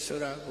င်တယ်ဆို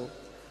တာကို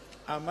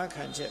အာမ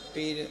ခံချက်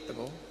ပေးတဲ့သ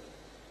ဘော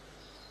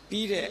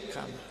ပြီးတဲ့အ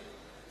ခါမှာ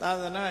သာ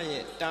သနာ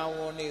ရဲ့တာဝ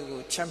န်တွေ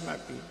ကိုချက်မှ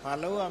တ်ပြီးဘာ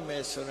လို့ရမ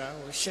ယ်ဆိုတာ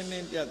ကိုရှင်းလ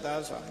င်းပြတ်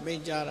သားစွာမိ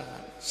န့်ကြားတာ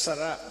စ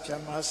ရဗြ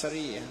ဟ္မစ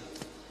ရိယ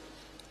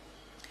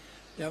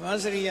ဗြဟ္မ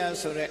စရိယ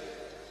ဆိုတဲ့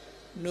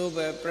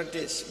Noble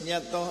Practice မြ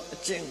တ်သောအ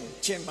ကျင့်ကို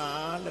ကျင့်ပါ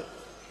လို့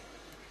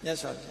မြတ်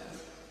စွာဘုရား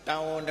တာ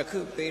ဝန်တစ်ခု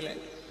ပေးလို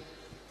က်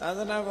သာသ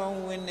နာပေါင်း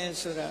ဝင်နေ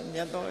ဆိုတာမြ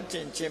တ်သောအကျ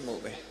င့်ကျင့်မှု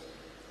ပဲ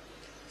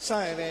စ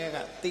ရတဲ့က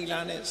သီလ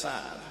နဲ့စရ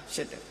တာဖြ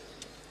စ်တယ်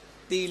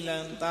သီလံ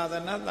သာသ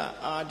နာတ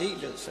အာဓိ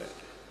လို့ဆိုတယ်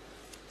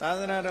သာ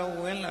သနာတော်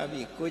ဝင်လာ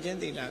ပြီးကိုချင်း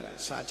သီလက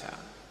စချ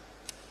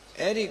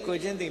အဲ့ဒီကို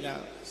ချင်းသီလ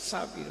စ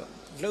ပြီးတော့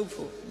လှုပ်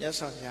ဖို့မြတ်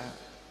စွာဘုရား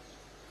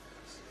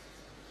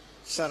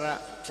စရ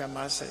ဗြဟ္မ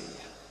စရိယ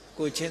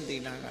ကိုချင်းသီ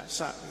လကစ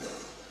ပြီးတော့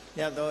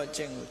မြတ်သောအကျ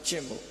င့်ကိုကျ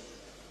င့်ဖို့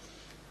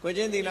ကိုချ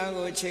င်းသီလ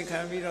ကိုအခြေခံ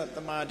ပြီးတော့တ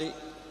မာ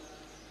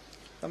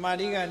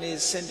တိကနေ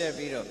ဆင့်တက်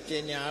ပြီးတော့ပ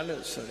ညာ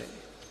လို့ဆိုတယ်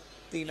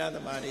သီလတ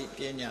မာတိပ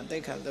ညာသိ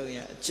က္ခာ၃ရ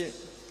ပ်အကျင့်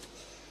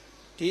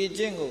ဒီအ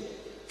ကျင့်ကို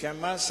ဗြဟ္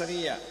မစရိ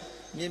ယ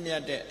မြင့်မြ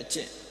တ်တဲ့အကျ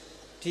င့်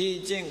ဒီ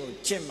အကျင့်ကို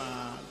ကျင့်မှာ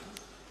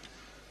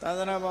သာသ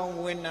နာပေါင်း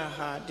ဝင်နာ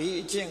ဟာဒီ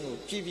အကျင့်ကို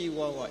ပြည့်ပြည့်ဝ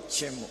ဝကျ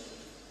င့်မှု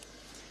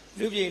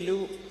လူပြည်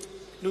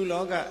လူ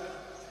လောက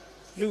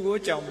လူကို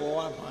ကြောင်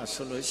ပေါ်မှာ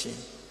ဆိုလို့ရှိ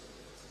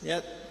ရ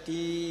င်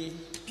ဒီ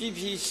ပြည့်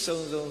ပြည့်စုံ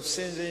စုံစ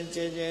င်စင်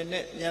ကြဲကြဲ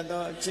နဲ့မြတ်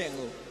သောအကျင့်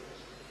ကို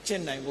ကျ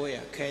င့်နိုင်ဖို့ရ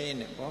ခဲရင်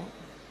နဲ့ပေါ့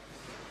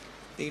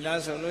သီလ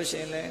ဆိုလို့ရှိ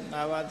ရင်လည်း၅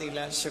ပါးသီလ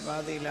၈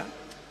ပါးသီလ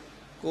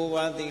၉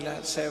ပါးသီလ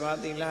10ပါး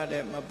သီလ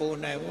တဲ့မပိုး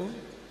နိုင်ဘူး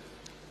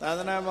သာသ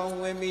နာပေါင်း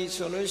ဝင်ပြီ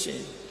ဆိုလို့ရှိရ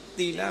င်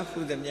သီလဟု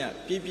သမျှ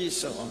ပြည့်ပြည့်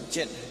စုံအောင်ကျ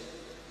င့်တယ်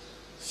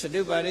စ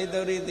တုပါရိသု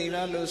ရိသီလ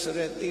လို့ဆို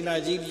တဲ့သီလ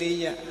ကြီး၄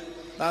ရပ်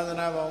သာသ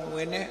နာပေါင်းဝ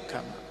င်တဲ့အခါ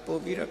မှာ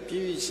ပို့ပြီးတော့ပြ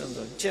ည့်ပြည့်စုံ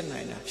စုံကျင့်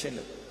နိုင်တာဖြစ်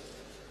လို့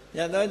ရ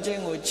သောကျ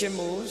င့်ကိုကျင့်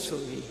မှု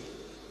ဆိုပြီး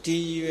ဒီ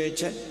ရွယ်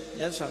ချက်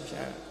ရသော်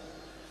ဖြာ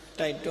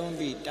တိုက်တွန်း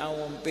ပြီးတာဝ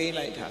န်ပေး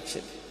လိုက်တာဖြ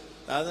စ်တယ်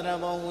သာသနာ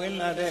ပေါင်းဝင်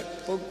လာတဲ့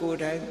ပုဂ္ဂိုလ်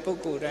တိုင်း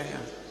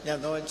ဟာရ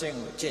သောကျင့်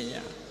ကိုကျင့်ရ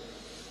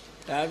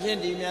ဒါဖြင့်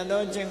ဒီမြတ်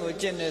သောကျင့်ကို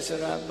ကျင့်တယ်ဆို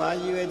တာဘာ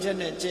ရွယ်ချက်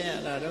နဲ့ကျင့်ရ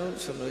တာတော့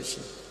ဆိုလို့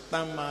ရှိရင်သ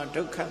မ္မာ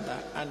ဒုက္ခတာ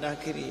အတ္တ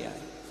ခိရိယာ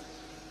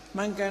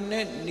မှန်ကန်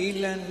တဲ့နိ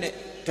လန်းနဲ့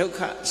ဒုက္ခ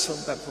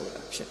ဆုံးသတ်ဖို့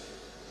တာဖြစ်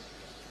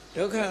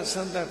ဒုက္ခ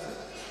ဆုံးသတ်ဖို့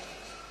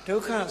ဒု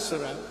က္ခဆို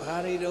တာဘာ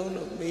တွေတုံး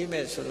လို့မေးမ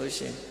ယ်ဆိုလို့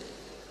ရှိရင်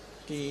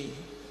ဒီ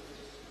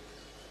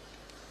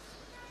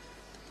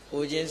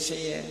အိုခြင်းဆ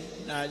င်းရဲ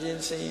နာခြ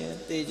င်းဆင်းရဲ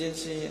သိခြင်း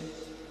ဆင်းရဲ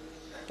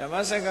ဓမ္မ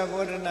စက္ကပ္ပဝ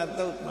ရဏ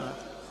သုတ်မှာ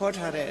ဟော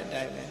ထားတဲ့အ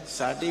တိုင်းပဲ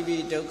ဇာတိပိ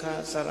ဒုက္ခ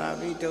စရာ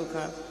ပိဒုက္ခ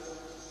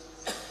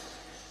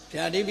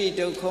ဗျာတိပိ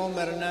ဒုက္ခမ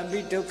ရဏပိ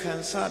ဒုက္ခ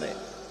စတဲ့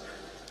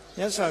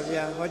မြတ်စွာဘု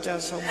ရားဟော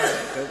ကြားဆုံးမ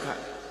တဲ့ဒုက္ခ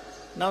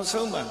နောက်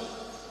ဆုံးမှာ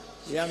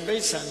ယံပိ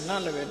ဿန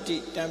လဝတိ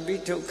တံပိ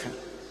ဒုက္ခ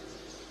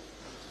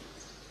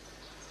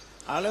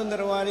အလုံးသ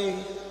ရဝါတွေ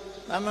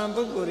တာမန်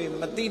ပုဂ္ဂိုလ်တွေ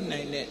မသိ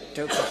နိုင်တဲ့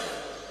ဒုက္ခ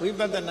ဝိ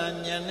ပဿနာ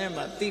ဉာဏ်နဲ့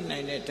မှသိနို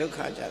င်တဲ့ဒုက္ခ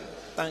ကြတယ်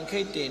တန်ခိ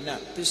တ်တေန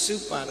ပစ္စု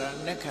ပါရ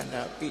ဏခန္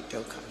ဓာပိ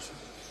ဒုက္ခ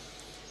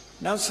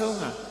နောက်ဆုံး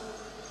ဟာ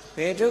ဘ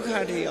ယ်ဒုက္ခ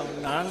တွေအောင်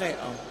နားလည်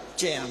အောင်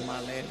ကျင့်ရမှာ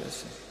လဲလို့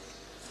ဆို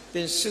ပ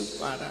စ္စု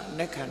ပါရ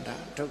ဏခန္ဓာ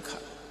ဒုက္ခ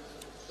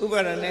ဥပါ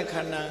ရဏခ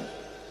န္ဓာ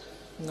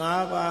၅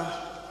ပါး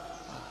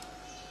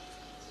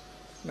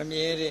မ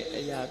မြဲတဲ့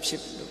အရာဖြ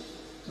စ်လို့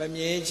မ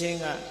မြဲခြင်း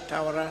ကသာ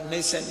ဝရနှိ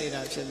မ့်ဆက်နေ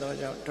တာဖြစ်သော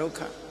ကြောင့်ဒုက္ခ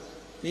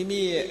မိမိ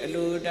ရဲ့အ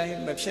လိုတိုင်း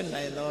မဖြစ်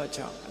နိုင်သော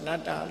ကြောင့်အန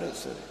တ္တလို့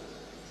ဆိုတယ်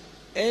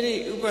အဲ့ဒီ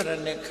ဥပါရ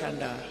ဏခန္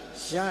ဓာ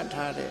ရ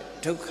ထားတဲ့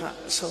ဒုက္ခ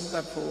အဆုံးသ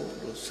တ်ဖို့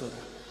လို့ဆို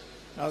တာ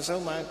နောက်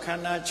ဆုံးမှာခ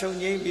န္ဓာချုပ်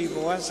ငြိမ့်ပြီးဘ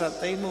ဝဆက်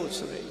သိမ့်မှု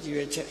ဆိုတဲ့ရည်ရွ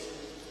ယ်ချက်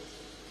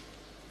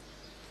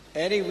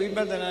အဲ့ဒီဝိပ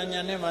ဿနာဉာ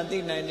ဏ်နဲ့မှသိ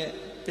နိုင်တဲ့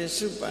ပစ္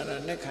စုပါရ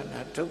ဏခန္ဓာ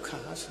ဒုက္ခ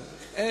ဆိုတယ်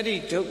အဲ့ဒီ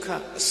ဒုက္ခ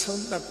အ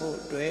ဆုံးသတ်ဖို့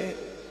အတွက်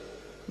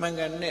မှန်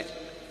ကန်တဲ့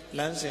လ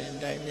မ်းစဉ်အ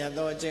တိုင်းမြတ်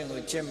သောအကျင့်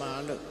ကိုကျင့်ပါ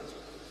လို့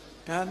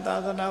ဒါသာ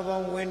သနာပေါ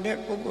င်းဝင်တဲ့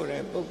ပုဂ္ဂိုလ်တို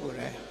င်း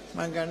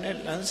မှန်ကန်တဲ့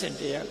လမ်းစဉ်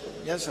တရားကို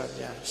မြတ်စွာဘု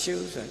ရားရှေး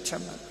ဥစွာချ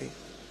မှတ်ပြီး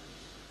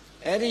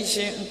အဲ့ဒီရှ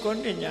င်အကွ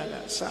န်းတညာက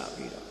စ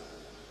ပြီးတော့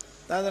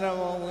သာသနာ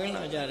ပေါင်းဝင်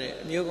လာကြတဲ့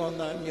အမျိုးကောင်း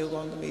သားအမျိုး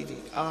ကောင်းသမီးတွေ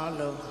အား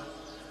လုံး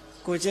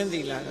ကိုချင်းသီ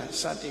လက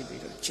စတည်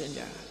ပြီးတော့ကျင့်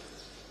ကြတာ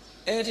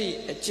အဲ့ဒီ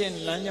အကျင့်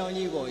လမ်းကြောင်း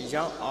ကြီးကို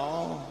ရောက်အော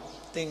င်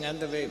သင်္ကန်း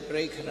တပိတ်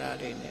ပြိခရာ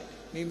တွေနဲ့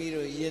မိမိ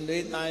တို့ရင်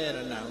သွေးသားရတ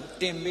နာကို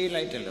တင်ပေး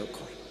လိုက်တယ်လို့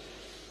ခေါ်တယ်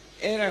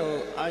အဲ့ဒါကို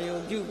အာယုံ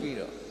ပြုပြီး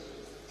တော့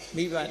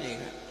မိဘတွေ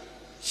က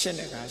ရှင်း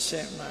တဲ့ကရှ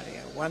င်းမှတွေ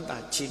ကဝမ်းသာ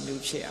ချီး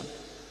နူးဖြစ်အောင်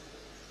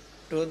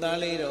တို့သား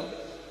လေးတော့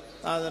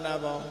သာသနာ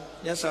ပေါင်း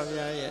မြတ်စွာဘု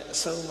ရားရဲ့အ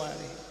ဆုံးအမ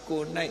တွေ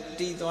ကိုနိုင်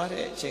တည်သွား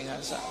တဲ့အချိန်က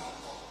စ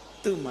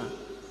သူ့မှာ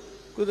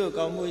ကုသိုလ်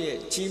ကောင်းမှုရဲ့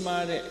ကြီး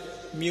မားတဲ့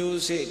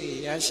မျိုးစေ့တွေ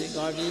ရရှိ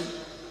သွားပြီး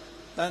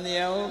တန်တ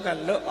ရားဝက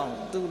လွတ်အောင်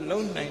သူ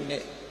လုံနိုင်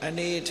တဲ့အ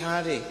နေ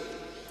ထားတွေ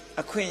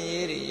အခွင့်အ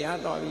ရေးတွေရ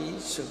သွားပြီ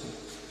ဆိုပြီး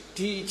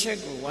ဒီအချက်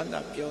ကိုဝန္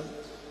တာပြော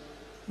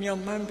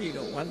မျှော်မှန်းပြီး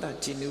တော့ဝန္တာ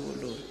ကြည်နူးဖို့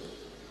လို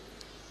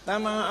တ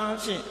မန်အား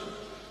ဖြင့်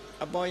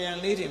အပေါ်ယံ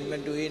လေးတွေမ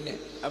တွေးနဲ့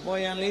အပေါ်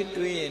ယံလေး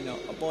တွေးရင်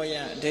တော့အပေါ်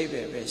ယံအဓိပ္ပာ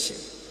ယ်ပဲရှိ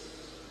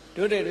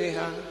တို့တွေ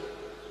ဟာ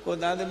ကို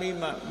သားသမီး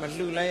မှမ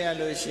လှူလိုက်ရ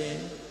လို့ရှိရ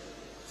င်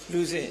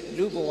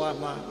လူဘဝ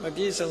မှာမ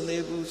ပြည့်စုံ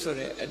သေးဘူးဆို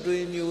တဲ့အ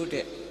တွေးမျိုး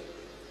တဲ့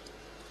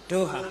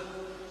တို့ဟာ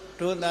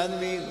တို့သားသ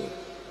မီးကို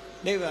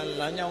နိဗ္ဗာန်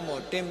လမ်းကြောင်း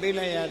ပေါ်တင်ပေး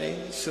လိုက်ရတယ်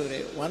ဆို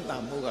တဲ့ဝန္တာ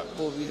မှုက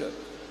ပို့ပြီးတော့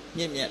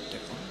မြင့်မြတ်တ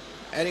ယ်ပေါ့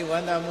အဲ့ဒီဝ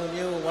န္တာမှု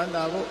မျိုးဝန္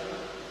တာဖို့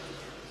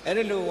အဲ့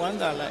ဒီလိုဝန္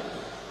တာလိုက်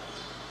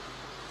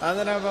သာသ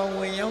နာ့ဘောင်ဝ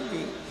င်ရောက်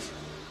ပြီး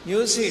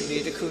မျိုးစေ့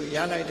လေးတစ်ခုရ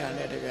လိုက်တာ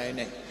နဲ့တပြိုင်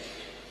နက်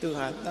သူ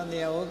ဟာတန်တ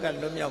ရားဝက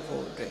လွတ်မြောက်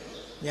ဖို့အတွက်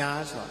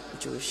များစွာအ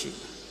ကျိုးရှိ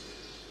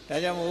ဒါ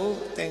ကြောင့်မို့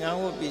သင်္ကန်း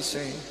ဝတ်ပြီး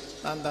ဆိုရင်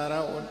တန်တာရ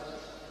ဝတ္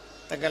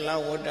တကလ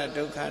ဝတ္တ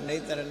ဒုက္ခနိ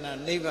တရဏ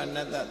နိဗ္ဗာန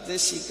တ္တသ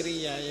စ္စိကရိ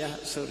ယာယ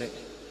ဆိုတဲ့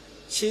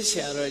ရှေးဆ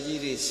ရာတော်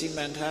ကြီးတွေစီ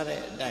မံထား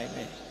တဲ့အတိုင်း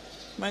ပဲ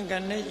မှန်က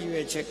န်တဲ့ရည်ရွ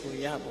ယ်ချက်ကို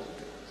ရဖို့အ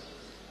တွက်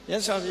မြ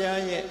တ်စွာဘု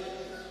ရားရဲ့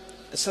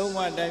အဆုံးအမ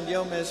တိုင်း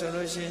ပြောမယ်ဆို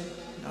လို့ရှိရင်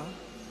နော်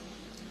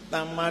တ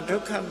မ္မာဒု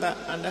က္ခတ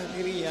အန္တ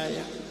ကိရိယာယ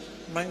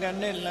မှန်ကန်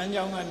တဲ့လမ်း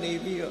ကြောင်းကနေ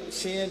ပြီးတော့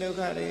ဆင်းရဲဒုက္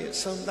ခတွေအ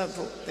ဆုံးသတ်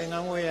ဖို့သင်္က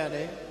န်းဝတ်ရတ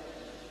ယ်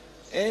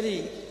အဲ့ဒီ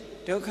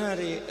ဒုက္ခ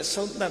တွေအ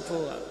ဆုံးသတ်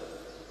ဖို့က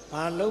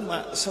ဘာလို့မှ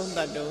အဆုံးသ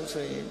တ်တုံး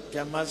ဆိုရင်ဗြ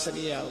ဟ္မစ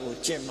ရိယကို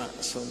ကျင့်မှ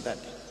အဆုံးသတ်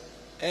တယ်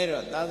အဲ့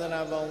တော့သာသ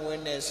နာပေါင်းဝ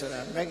င်နေဆိုတာ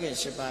မဂ္ဂင်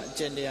၈ပါးအ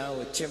ကျင့်တရား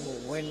ကိုကျင့်မှု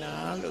ဝင်နာ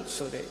လို့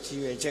ဆိုတဲ့ရည်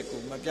ရွယ်ချက်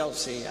ကိုမပြောက်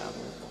စေရ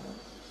ဘူးပေါ့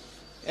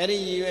အဲ့ဒီ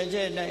ရည်ရွယ်ချ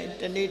က်အတိုင်း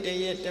တနေ့တ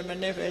ရက်တမ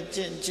နေ့ပဲကျ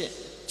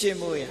င့်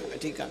မှုရအ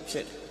ဓိကဖြ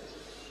စ်တယ်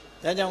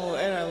ဒါကြောင့်မို့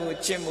အဲ့ဒါကို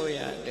ကျင့်မှုရ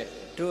တဲ့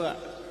တို့က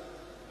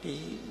ဒီ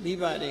မိ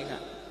ဘတွေက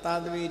သာ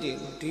သမီတွေ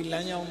ကိုဒီလ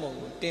မ်းကြောင်းပေါ်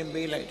ကိုတင်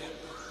ပေးလိုက်တာ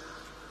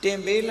တင်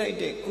ပေးလိုက်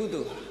တဲ့ကု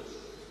သိုလ်ဟာ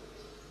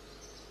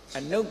အ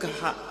နုဂ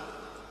ဟ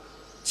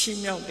ချီး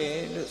မြှောက်တယ်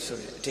လို့ဆို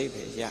တဲ့အဓိပ္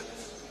ပာယ်ရ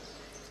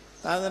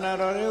သာသနာ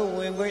တော်တွေကိုဝ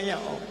င်ခွင့်ရ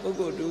အောင်ပုဂ္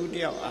ဂိုလ်တူတ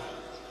ယောက်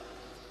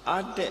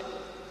အားတက်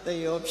သ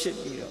ရောဖြစ်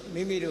ပြီးတော့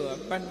မိမိတို့က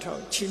ပန်းထော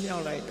က်ချီးမြှော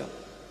က်လိုက်တော့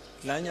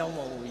လမ်းကြောင်း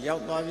ပေါ်ကိုရော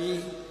က်သွားပြီ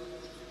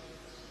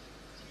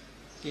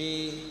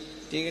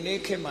ဒီကနေ့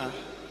ခေတ်မှာ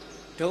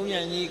ဒုံညာ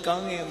ကြီးကော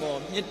င်းငင်ပေါ်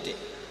မြစ်တင်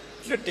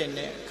လွတ်တင်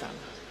တဲ့အခါ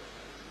မှာ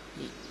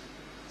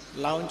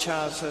လောင်ချာ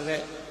ဆို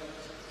တဲ့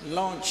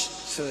launch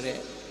ဆိုတဲ့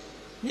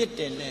မြစ်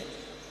တင်တဲ့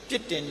ပြ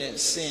စ်တင်တဲ့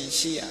စင်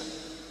ရှိရ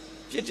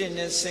ပြစ်တင်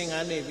တဲ့စင်က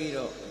နေပြီး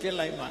တော့ပြစ်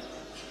လိုက်မှ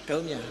ဒုံ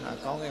ညာဟာ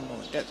ကောင်းငင်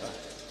ပေါ်တက်သွား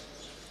တယ်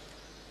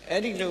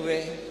အဲ့ဒီလိုပဲ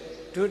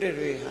တို့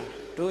တွေဟာ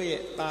တို့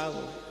ရဲ့သား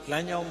ကိုလ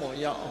မ်းကြောင်းပေါ်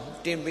ရောက်အောင်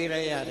တင်ပေး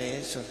လိုက်ရတယ်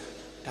ဆိုတာ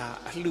ဒါ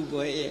အလှ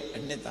ပွဲရဲ့အ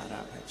နှစ်သာရ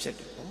ပဲဖြစ်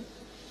တယ်ပေါ့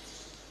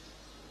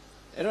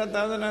အဲ့တော့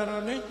သာသနာ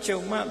တော်နဲ့ကြုံ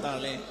မှသာ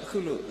လဲအခု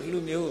လိုအ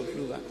လှမျိုးကို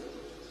လှူပါ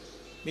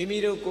မိမိ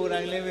တို့ကိုယ်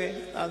တိုင်လည်းပဲ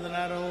သာသ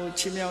နာတော်ကို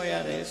ချီးမြှောက်ရ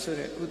တယ်ဆို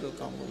တဲ့ကုသိုလ်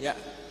ကောင်းမှုရ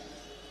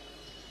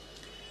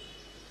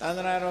သာသ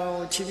နာတော်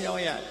ကိုချီးမြှော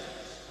က်ရ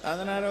သာ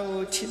သနာတော်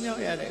ကိုချီးမြှော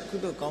က်ရတဲ့ကု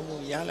သိုလ်ကောင်းမှု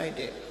ရလိုက်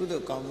တဲ့ကုသို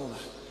လ်ကောင်းမှု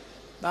ပါ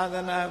သာသ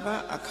နာ့ဘ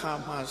အခါ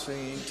မှာဆို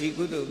ရင်ဒီ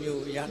ကုသိုလ်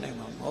မျိုးရနိုင်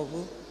မှာမဟုတ်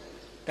ဘူး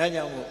ဒါ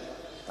ကြောင့်မို့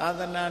သာ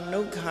သနာ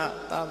နုက္ခ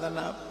သာသ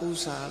နာပူ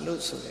ဇာ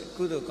လို့ဆိုတဲ့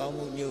ကုသိုလ်ကောင်း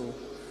မှုမျိုး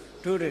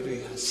တို့တွေ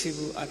ဟာစီ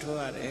ဘူးအထောက်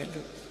ရတယ်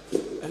လို့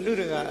အလှ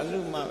တကအလှ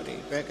မတွေ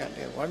ဘက်ကတ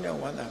ည်းကဝမ်းမြောက်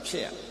ဝမ်းသာဖြ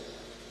စ်ရ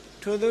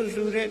ထို့သော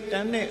လှူတဲ့တ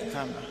န်းတဲ့အ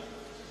ခါမှာ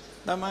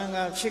တမန်က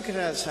ဖြစ်ကြ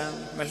ဆံ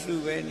မလှူ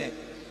ပဲနဲ့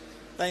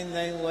တိုင်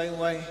တိုင်ဝိုင်း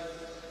ဝိုင်း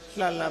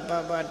လှလှပ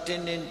ပတ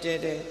င်းတင်းတဲ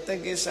တဲတ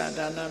က္ကိစ္စ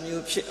ဒါန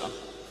မျိုးဖြစ်အောင်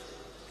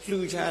လှူ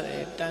ကြတ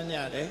ယ်တန်းကြ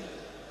တယ်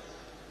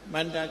မ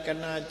န္တက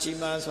နာကြီး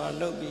မားစွာ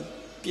လုပ်ပြီး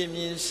ပြင်း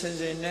ပြင်းစင်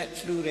စင်နဲ့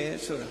လှူတယ်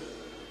ဆိုတာ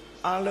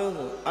အလုံး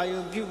ကိုအာယု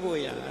ပြုဖို့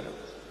ရတော့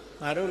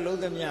ငါတို့လုံး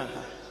သမျှ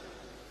ဟာ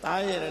တာ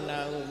ယရဏ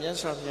ကိုမြတ်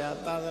စွာဘုရား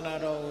သာသနာ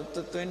တော်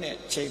ကိုသွင်းတဲ့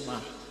အချိန်မှာ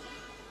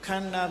ခ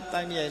န္ဓာတ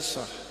န်ရဲ့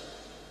စွာ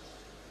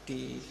ဒီ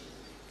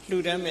လှူ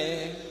ဒန်းမယ်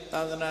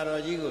သာသနာ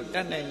တော်ကြီးကိုတ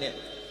တ်နိုင်တဲ့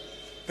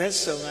ဘက်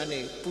ဆောင်ကနေ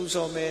ပူ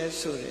ဇော်မယ်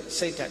ဆိုတဲ့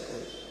စိတ်ဓာတ်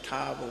ကို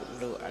ထားဖို့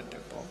လိုအပ်တ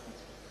ယ်ပေါ့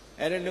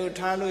အဲ့ဒါလို့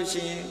ထားလို့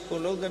ရှိရင်ကို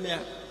လုံးသမျှ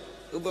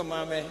ဥပ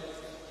မာပဲ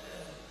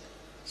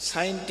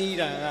ဆိုင်းတီး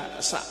တာက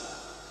အစ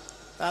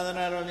သာသ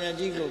နာတော်မြတ်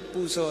ကြီးကို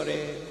ပူဇော်တ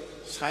ယ်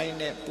ဆိုင်း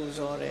နဲ့ပူ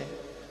ဇော်တယ်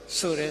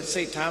ဆိုတဲ့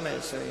စိတ်ထားမယ်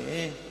ဆိုရ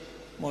င်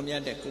မွန်မြ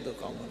တ်တဲ့ကုသိုလ်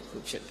ကောင်းမှုတစ်ခု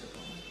ဖြစ်တယ်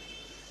ပေါ့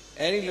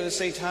အဲ့ဒီလို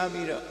စိတ်ထား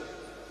ပြီးတော့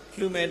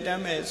လှူမဲ့တ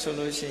မ်းမဲ့ဆို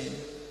လို့ရှိရင်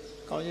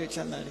ကောင်းကျိုးချ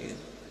မ်းသာတွေ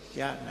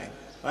ရနိုင်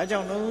။ဘာကြော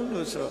င့်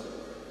လို့ဆိုတော့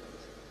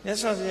မြတ်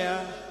စွာဘု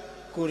ရား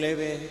ကိုလည်း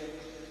ပဲ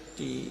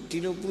ဒီ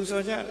လိုပူ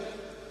ဇော်ကြတယ်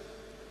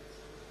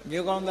။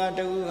မြို့ကောင်းသား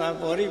တူဟာ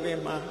ဗောဓိပင်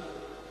မှာ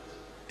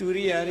တူ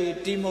ရိယာတွေ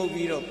တိမုတ်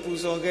ပြီးတော့ပူ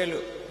ဇော်ခဲ့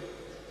လို့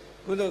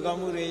ကုသိုလ်ကောင်း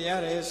မှုတွေရ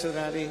တယ်ဆို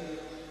တာတွေ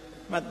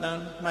မှတ်တ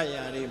မ်းမှတ်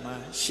ရာတွေမှာ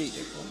ရှိတ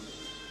ယ်ပေါ့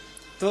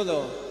သို့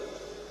တော့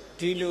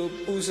ဒီလို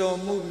ပူဇော်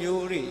မှု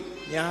မျိုးတွေ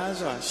များ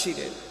စွာရှိ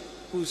တယ်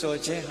ပူဇော်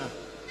ခြင်းဟာ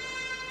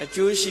အ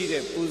ကျိုးရှိ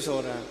တဲ့ပူ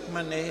ဇော်တာမှ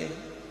န်တယ်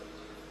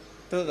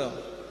သို့တော့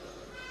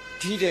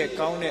ဒီတဲ့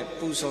ကောင်းတဲ့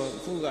ပူဇော်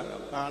မှုက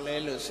တော့ဘာလဲ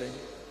လို့ဆိုရ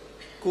င်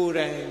ကိုယ်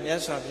တိုင်မြ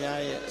တ်စွာဘု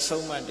ရားရဲ့အ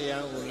ဆုံးအမတ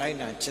ရားကိုလိုက်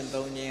နာကျင့်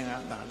သုံးခြင်းဟာ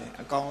ဒါလည်း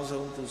အကောင်း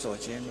ဆုံးပူဇော်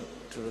ခြင်းလို့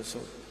သူတို့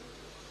ဆို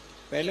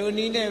ဘယ်လိုန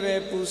ည်းနဲ့ပဲ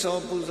ပူ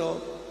ဇော်မှု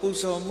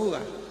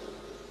ဟာ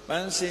ပ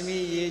န်းစင်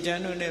ပြီးရေချ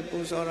မ်းတို့နဲ့ပူ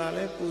ဇော်တာ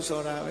လဲပူ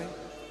ဇော်တာပဲ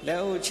လ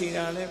က်အုပ်ချီ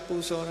တာလဲပူ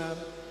ဇော်တာ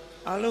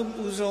အလုံး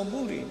ပူဇော်မှု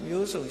တွေ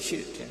မျိုးစုံရှိ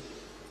တယ်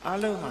အ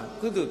လုံးဟာ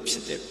ကုသိုလ်ဖြ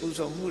စ်တဲ့ပူ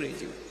ဇော်မှုတွေ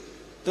ကြီး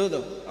သို့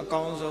တော့အ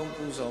ကောင်းဆုံး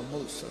ပူဇော်မှု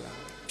ဆိုတာ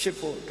ဖြစ်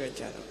ဖို့အတွက်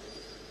ကြတော့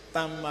သ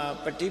မ္မာ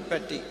ပฏิပ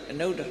တ်တိအ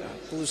နုတ္တရာ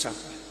ပူဇော်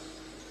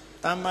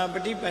သမ္မာပ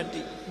ฏิပတ်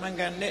တိမှန်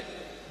ကန်တဲ့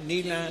နိ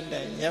လန်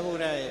တဲ့မြတ်ဗု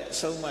ဒ္ဓရဲ့အ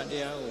ဆုံးအမတ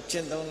ရားကိုကျ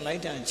င့်သုံးလို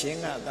က်တန်ခြင်း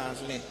ကသာ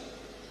လျှင်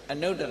အ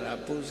နုတ္တရာ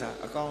ပူဇော်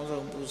အကောင်း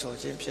ဆုံးပူဇော်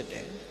ခြင်းဖြစ်တ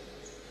ယ်။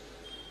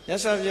မြ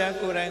တ်စွာဘုရား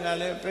ကိုယ်တိုင်က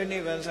လည်းပြိဋိ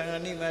ဘံသံဃာ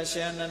နိဗ္ဗာန်ရှ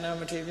င်အနန္ဒ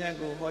မထေရမြတ်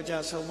ကိုဟော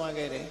ကြားဆုံးမ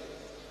ခဲ့တယ်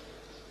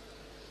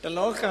။တ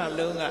လောက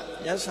လုံးက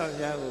မြတ်စွာဘု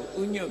ရားကို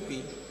ဥညွတ်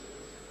ပြီး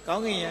ကော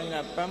င်းကင်ယံက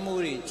ပန်း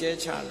မိုးတွေကျဲ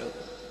ချလို့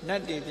န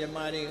တ်တွေမြ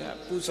မာတွေက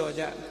ပူဇော်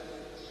ကြ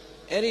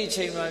။အဲ့ဒီအ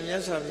ချိန်မှာမြ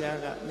တ်စွာဘုရား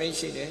ကမိန့်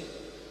ရှိတယ်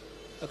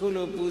။အခု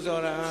လိုပူ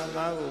ဇော်တာဟာ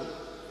ငါ့ကို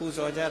ပူ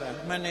ဇော်ကြတာ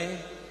မှန်တယ်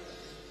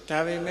။ဒါ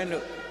ပေမဲ့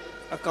လို့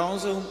အကောင်း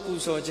ဆုံးပူ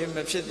ဇော်ခြင်းမ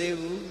ဖြစ်သေး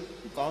ဘူး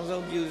။အကောင်း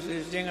ဆုံးပူ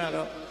ဇော်ခြင်းက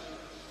တော့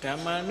ဓ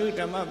မ္မာနု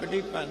ဓမ္မပฏิ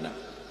ပန္န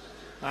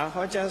ငါ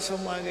ဟောကြား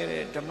ဆုံးမခဲ့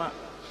တဲ့ဓမ္မ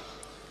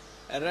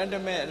အရတ္တ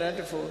မေအရတ္တ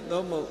ဖို့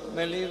သို့မဟုတ်မ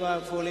လေးပါ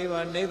ဖို့လေး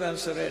ပါနိဗ္ဗာန်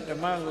ဆိုတဲ့ဓ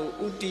မ္မကို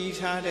ဥတီ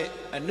ထားတဲ့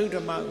အနုဓ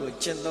မ္မကို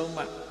ကျင့်သုံး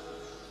မှ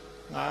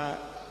ငါ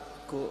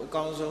ကိုအ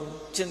ကောင်းဆုံး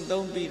ကျင့်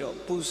သုံးပြီးတော့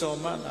ပူဇော်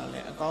မှသာ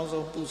လဲအကောင်း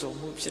ဆုံးပူဇော်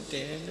မှုဖြစ်တ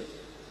ယ်လို့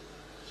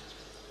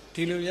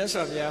ဒီလိုမြတ်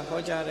စွာဘုရား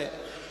ဟောကြားတဲ့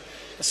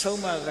အဆုံး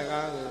အမစ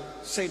ကားကို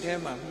စိတ်ထဲ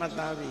မှာမှတ်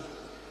သားပြီး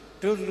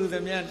တို့လူသ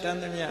မျှတန်း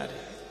သမျှ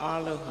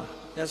အားလုံးဟာ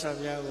မြတ်စွာ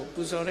ဘုရားကို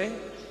ပူဇော်တယ်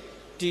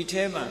ဒီ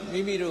ထဲမှာမိ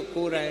မိတို့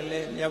ကိုယ်တိုင်လ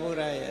ည်းမြတ်ဗုဒ္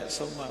ဓရဲ့အ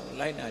ဆုံးအမကို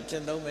လိုက်နာကျ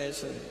င့်သုံးမယ်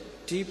ဆိုရင်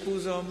ဒီပူ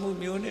ဇော်မှု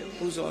မျိုးနဲ့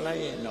ပူဇော်လို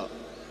က်ရင်တော့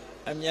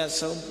အမြတ်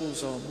ဆုံးပူ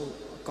ဇော်မှု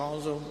အကော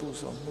င်းဆုံးပူ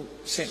ဇော်မှု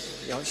ဆင့်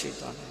ရောက်ရှိ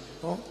သွားတယ်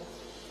ဟော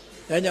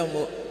ဒါကြောင့်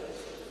မို့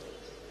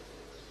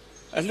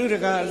အလှတ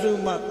ကာအလှ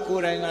မှကို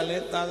ယ်တိုင်ကလ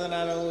ည်းသာသနာ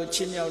တော်ကို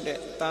ချီးမြှောက်တဲ့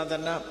သာသ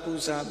နာပူ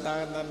ဇာသာ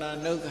သနာ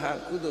နုက္ခ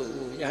ကုသိုလ်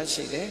ကိုရ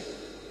ရှိတယ်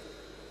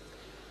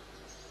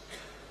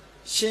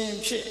ရှင်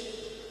ဖြစ်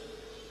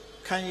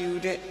ခံယူ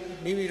တဲ့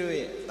မိမိတို့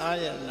ရဲ့သာ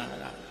ယနာ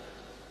က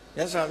မြ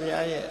တ်စွာဘု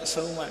ရားရဲ့အ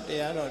ဆုံးအမတ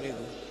ရားတော်တွေ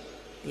ကို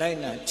လိုက်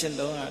နာကျင့်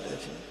သုံးရတယ်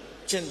ဖြစ်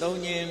ကျင့်သုံး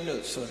ခြင်း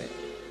လို့ဆိုတဲ့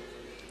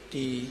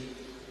ဒီ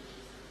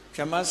ဓ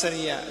မ္မစ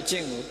ရိယအကျ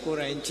င့်ကိုကိုယ်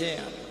တိုင်ကျင့်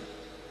ရတယ်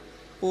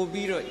ပို့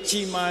ပြီးတော့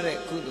ကြီးမားတဲ့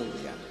ကုသို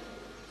လ်ရ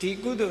ဒီ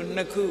ကုသိုလ်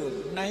နှစ်ခုကို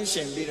နှိုင်းယှ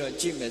ဉ်ပြီးတော့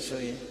ကြည့်မယ်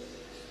ဆိုရင်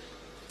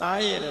သာ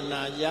ယ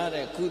နာရ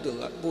တဲ့ကုသိုလ်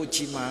ကပို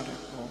ကြီးမားတ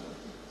ယ်ဟော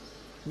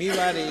မိဘ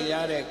တွေရ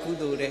တဲ့ကု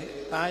သိုလ်တဲ့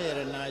သာယ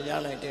နာရ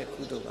လိုက်တဲ့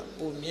ကုသိုလ်က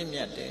ပိုမြင့်မြ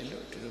တ်တယ်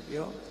လို့သူတို့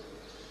ပြော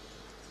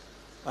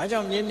။ဘာ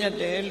ကြောင့်မြင့်မြတ်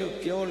တယ်လို့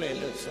ပြောလဲ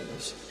လို့ဆို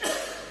လို့ရှိရင်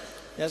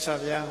မြတ်စွာ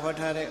ဘုရားဟော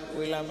ထားတဲ့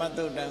ဝေလာမ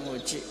သုတ်တံကို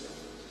ကြည့်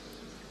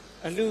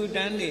အလှူဒ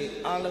န်းတွေ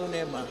အားလုံး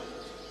ထဲမှာ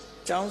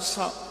ကျောင်း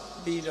ဆောက်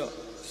ပြီးတော့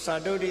သာ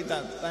ဒုဒိတသံ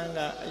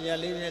ဃာအရာ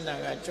လေးမျက်နှာ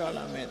ကကြွ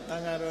လာမဲ့သံ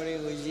ဃာတော်တွေ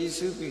ကိုရည်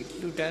စူးပြီး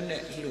လှူဒန်း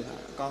တဲ့အလှူဟာ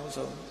အကောင်း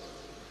ဆုံး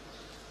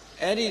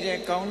အဲ့ဒီတဲ့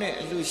ကောင်းတဲ့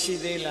အလှူရှိ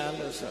သေးလား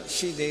လို့ဆို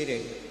ရှိသေးတ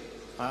ယ်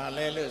ဘာ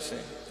လဲလို့ဆို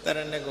ရင်တရ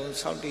ဏဂုံ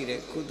ဆောက်တည်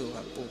တဲ့ကုသိုလ်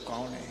ဟာပိုကော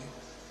င်းတယ်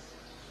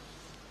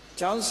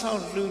ကျောင်းဆော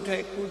က်လှူ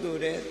တဲ့ကုသို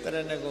လ်တဲ့တရ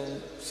ဏဂုံ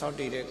ဆောက်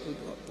တည်တဲ့ကု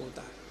သိုလ်ကပို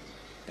တာ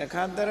တ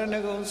ခါတရဏ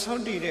ဂုံဆော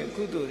က်တည်တဲ့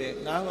ကုသိုလ်တဲ့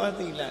၅ပါး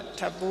သီလ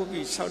ထပ်ပိုး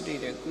ပြီးဆောက်တည်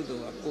တဲ့ကုသို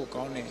လ်ကပို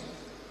ကောင်းတယ်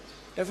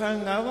တဖန်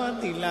၅ပါး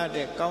သီလ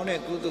တဲ့ကောင်းတဲ့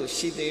ကုသိုလ်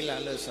ရှိသေး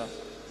လားလို့ဆို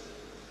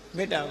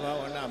မေတ္တာဘာ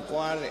ဝနာ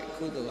ပွားတဲ့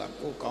ကုသိုလ်က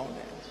ပိုကောင်းတ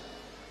ယ်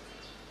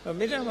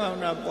မေတ္တာဘာဝ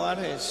နာပွား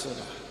တယ်ဆို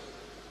တာ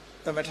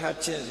သမထ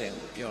ကျင့်စဉ်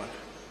ကိုပြောတာ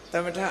သ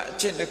မထအ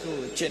ကျင့်တစ်ခု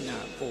ကိုကျင့်တာ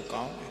ပို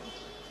ကောင်းတယ်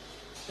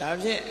ဒါ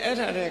ဖြင့်အဲ့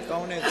ဒါတဲ့ကော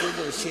င်းတဲ့ကု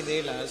သိုလ်ရှိ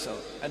သေးလားဆို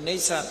အနိ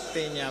စ္စပ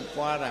ညာ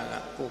ပွားတာက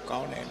ပိုကော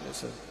င်းတယ်လို့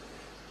ဆို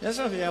မြတ်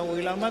စွာဘုရားဝေ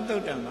လာမသု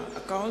တ်တံမှာ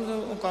အကောင်း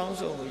ဆုံး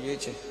ကိုရွေး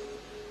ချယ်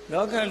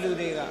လောကလူ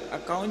တွေကအ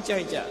ကောင်းကြို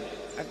က်ကြတယ်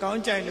အကော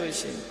င်းကြိုက်လို့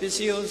ရှိရင်ပစ္စ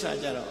ည်းဥစ္စာ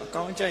ကြတော့အ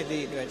ကောင်းကြိုက်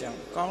တဲ့အတွက်ကြောင့်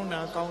ကောင်း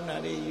တာ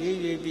တွေ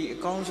ရွေးပြီးအ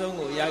ကောင်းဆုံး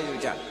ကိုရယူ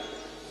ကြ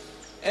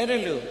အဲ့ဒါ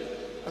လို့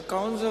အ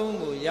ကောင်းဆုံး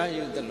ကိုရ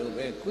ယူတယ်လို့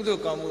ပဲကုသို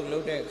လ်ကောင်းမှုလု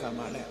ပ်တဲ့အခါ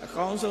မှာလည်းအ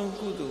ကောင်းဆုံး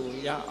ကုသိုလ်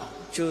ကိုရအောင်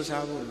ကြိုး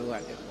စားဖို့လိုရ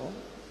တယ်ပေါ့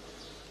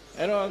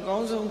အဲ့တော့အကော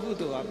င်းဆုံးကု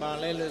သိုလ်ကဘာ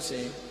လဲလို့ဆို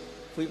ရင်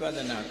ဝိပဿ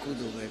နာကု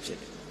သိုလ်ပဲဖြစ်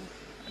တယ်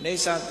အနေ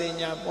စာတင်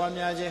ညာပွား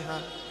များခြင်းဟာ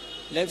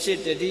လက်ဖြစ်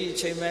တတိအ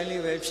ချိန်ပိုင်း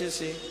လေးပဲဖြစ်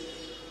စေ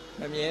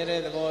မမြဲ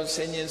တဲ့သဘောဆ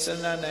င်ញင်စ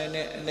ဉ်းစားနိုင်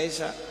တဲ့အနေ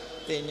စာ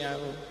တင်ညာ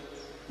ကို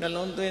နှ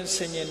လုံးသွင်းဆ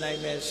င်ញင်နိုင်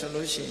မယ်ဆို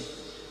လို့ရှိရင်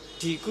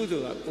ဒီကု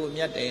သိုလ်ကပို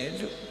မြတ်တယ်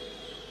လို့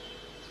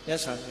မြ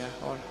တ်စွာဘုရား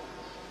ဟောတာ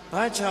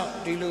ဘာကြောင့်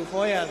ဒီလို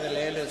ဟောရတယ်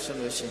လဲလို့ဆို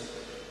လို့ရှိရင်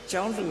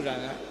ကျောင်းလှူတာ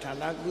ကဌာ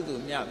နကုသို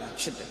လ်မြတ်တာ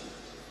ဖြစ်တယ်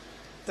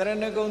တရ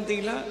ဏဂုံသီ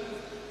လ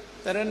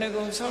တရဏ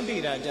ဂုံဆောက်တ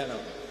ည်တာကြ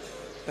တော့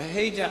ဗ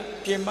ဟိတ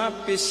ပြင်မ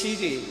ပစ္စည်း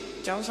တွေ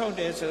ကျောင်းဆောက်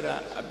တယ်ဆိုတာ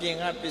အပြင်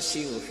ကပစ္စ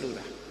ည်းကိုလှူ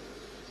တာ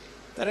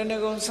တရဏ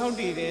ဂုံဆောက်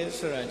တည်တယ်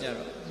ဆိုတာကြ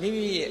တော့မိ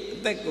မိရဲ့အ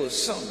သက်ကို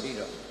စွန့်ပြီး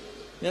တော့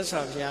မြတ်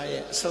စွာဘုရား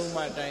ရဲ့အဆုံးအမ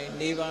တိုင်း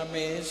နေပါမ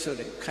ယ်ဆို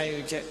တဲ့ခံယူ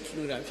ချက်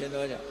လှူတာဖြစ်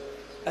သောကြောင့်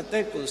အသ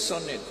က်ကိုစွ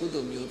န့်တဲ့ကု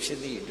သိုလ်မျိုးဖြစ်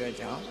သည့်အတွက်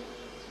ကြောင့်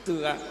သူ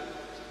က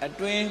အ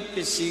တွင်းပ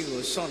စ္စည်း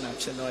ကိုစွန့်တာ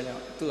ဖြစ်တော့ကြော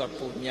င့်သူက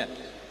ပုံမြတ်တ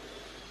ယ်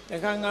တ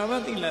ခါငါမ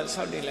သီလ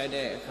ဆောက်တည်လိုက်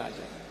တဲ့အခါ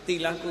ကျသီ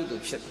လကုသို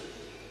လ်ဖြစ်တယ်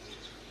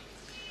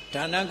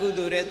ဒါနကု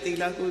သိုလ်တဲ့သီ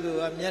လကုသိုလ်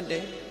ကမြတ်တ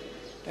ယ်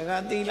တခါ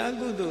သီလ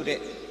ကုသိုလ်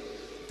တဲ့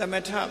သမ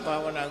ထဘာ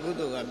ဝနာကု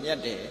သိုလ်ကမြတ်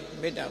တယ်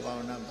မေတ္တာဘာဝ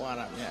နာပွား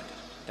တာမြတ်တ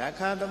ယ်ဒါ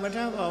ခါသမထ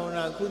ဘာဝ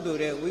နာကုသိုလ်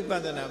တဲ့ဝိပ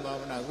ဿနာဘာ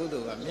ဝနာကု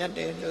သိုလ်ကမြတ်တ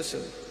ယ်လို့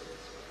ဆို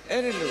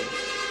အဲ့ဒီလို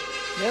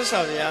မြတ်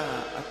စွာဘုရားဟာ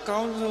အကော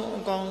င်းဆုံး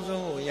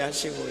ကိုရ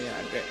ရှိဖို့ရ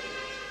အတွက်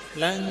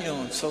လမ်းညွှ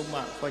န်ဆုံးမ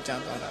ဟော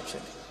ကြားသွားတာဖြ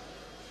စ်တယ်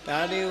ဒါ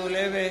တွေကိုလ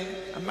ည်းပဲ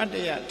အမတ်တ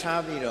ရ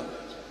ထားပြီးတော့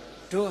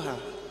တို့ဟာ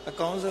အ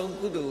ကောင်းဆုံး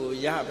ကုသိုလ်ကို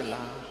ရပါ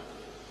လား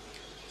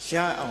ရ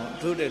အောင်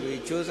တို့တွေစ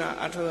조사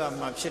အထောက်အ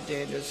မှာဖြစ်တ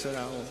ယ်လို့ဆို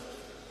တာကို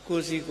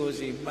ကို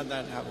စီမှတ်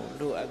သားထားဖို့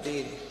လိုအပ်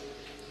သေးတယ်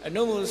အ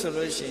နုမို့ဆို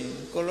လို့ရှိရင်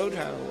ကိုလှုပ်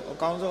တာကိုအ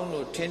ကောင်းဆုံး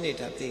လို့ထင်နေ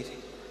တာသေးတယ်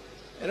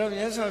အဲ့တော့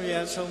မြတ်စွာဘု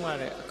ရားဆုံးမ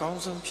တဲ့အကော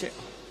င်းဆုံးဖြစ်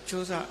အောင်စ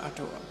조사အ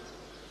ထောက်အောင်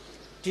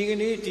ဒီက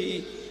နေ့ဒီ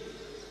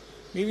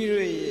မိမိ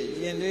တို့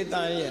ရင်သွေး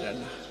သားရရ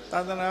နာသာ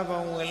သနာပေါ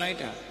င်းဝင်လိုက်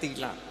တာ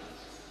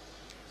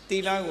သီ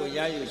လကိုရ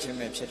ယူခြင်း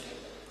ပဲဖြစ်တယ်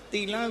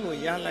သီလကို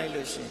ရလိုက်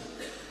လို့ရှိ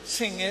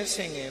ရင်ဆ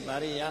င့်ငယ်ဘာ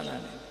တွေရလာ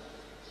လဲ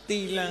သီ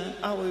လံ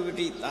အဝိပ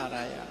တိတာ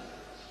ရယ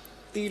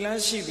သီလ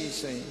ရှိပြီ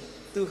ဆိုရင်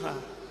သူဟာ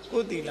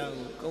ကိုယ်သီလ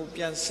ကို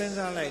ပြန်စဉ်း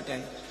စားလိုက်တို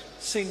င်း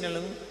စိတ်နှ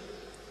လုံး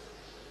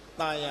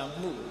တာယာ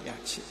မှုရ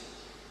ရှိ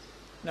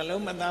နှ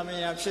လုံးမသားမ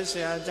ယာဖြစ်เสี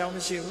ยအကြောင်းမ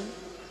ရှိဘူး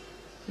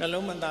နှ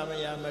လုံးမသားမ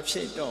ယာမဖြ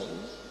စ်တော့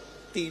ဘူး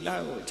သီလ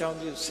ကိုအကြောင်း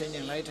ပြုဆင်ញ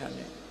င်လိုက်တာ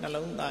နဲ့နှ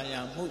လုံးသား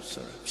ယာမှု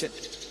ဆိုတာဖြစ်တ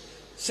ယ်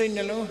စိတ်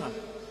နှလုံးဟာ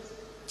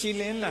ကြည်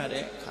လင်းလာ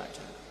တဲ့အခါကျ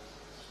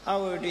အ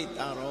ဝိဒိ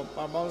တာရောပ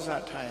မောဇ္ဇ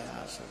ထာယ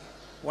ဆိုတာ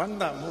ဝန္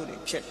တမှုတွေ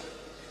ဖြစ်တာ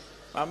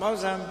ပမော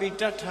ဇ္ဇံပိတ္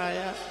တထာယ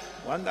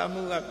ဝန္တ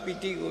မှုကပိ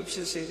တိကိုဖြ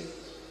စ်စေတယ်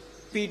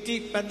ပိတိ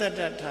ပတ္တ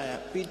တထာယ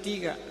ပိတိ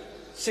က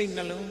စိတ်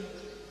နှလုံး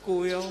ကို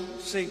ယ်ရော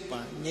စိတ်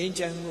ပါငြိမ်း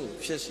ချမ်းမှု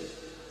ဖြစ်စေ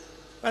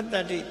ပတ္တ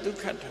တိဒုက္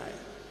ခထာယ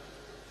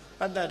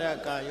ပတ္တရ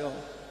ကာယော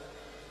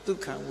ဒု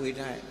က္ခဝေ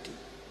ဒယတိ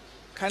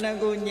ခန္ဓာ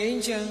ကိုယ်ငြိ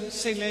မ်းချမ်း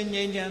စိတ်လည်း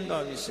ငြိမ်းချမ်း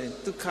တော့ပြီဆိုရင်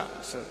ဒုက္ခ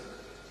ဆို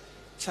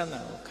ချမ်းသာ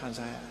ကိုခံ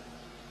စားရ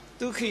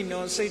ဒုက္ခိ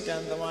နောစိတ်တံ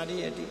သမာဓိ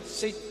ယတိ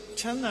စိတ်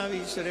ချမ်းသာ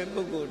ပြီဆိုတဲ့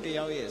ပုဂ္ဂိုလ်တ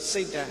ယောက်ရဲ့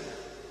စိတ်ဓာတ်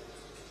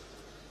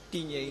တ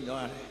ည်ငြိမ်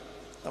သွားတယ်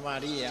သမာ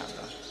ဓိရ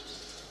သွား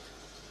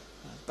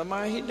သမာ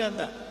ဟိတ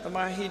တသ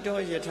မာဟိတော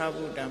ယထာ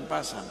ဘုဒ္ဓံပ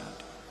သနာ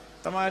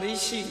သမာဓိ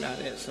ရှိလာ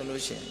တဲ့ဆို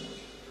လို့ရှိရင်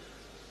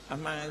အ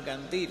မှန်က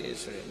န်သိတယ်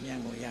ဆိုတဲ့ဉာ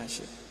ဏ်ကိုရ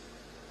ရှိ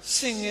ဆ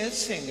င့်င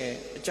ယ်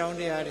အကြောင်း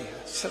တရားတွေ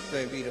ဆက်သွ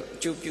ယ်ပြီးတော့အ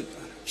ကျိုးပြု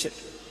သွားတာဖြစ်တ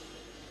ယ်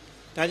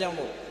ဒါကြောင့်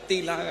မို့သီ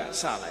လက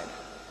စလိုက်တာ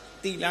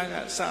သီလက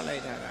စလို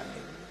က်တာကနေ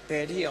ဘ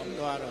ယ်ထိအောင်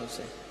သွားတော့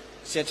ဆို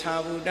ယထာ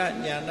ဘုဒ္ဓ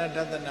ဉာဏတ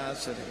တနာ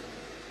ဆိုတဲ့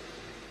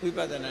ဝိပ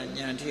ဿနာ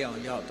ဉာဏ်ထိအော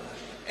င်ရောက်သွား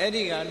တယ်အဲ့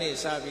ဒီကနေ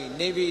စပြီး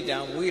နေဗိဒံ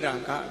ဝိရာ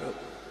ဂတို့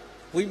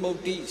ဝိမု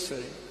ക്തി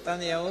ဆိုတဲ့တန်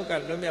တရားဝက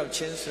လွတ်မြောက်ခြ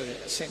င်းဆိုတဲ့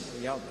အဆင့်ကို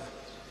ရောက်သွား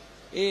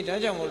အေးဒါ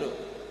ကြောင့်မို့လို့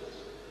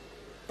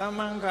တမ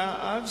န်ခါ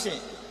အားဖြ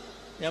င့်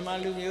မြန်မာ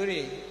လူမျိုး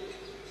တွေ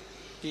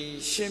ဒီ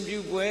ရှင်ပြု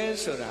ပွဲ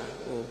ဆိုတာ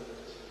ဟို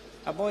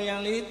အပေါ်ယံ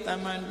လေးတ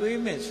မန်တွေး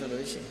မယ်ဆို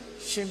လို့ရှိရင်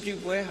ရှင်ပြု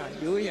ပွဲဟာ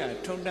ရိုးရာ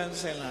ထုံတန်း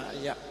ဆင်လာအ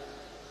ရာ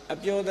အ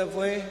ပျော်တဲ့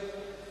ပွဲ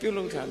ပြု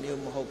လုပ်တာ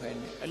မျိုးမဟုတ်ဘဲ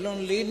နဲ့အလွန်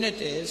လေးနက်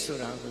တယ်ဆို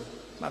တာကို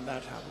မှတ်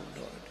သားထားဖို့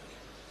လိုတယ်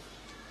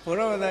ဘု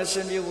ရားဝါဒရှ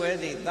င်ပြုပွဲ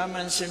သည်တမ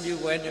န်ရှင်ပြု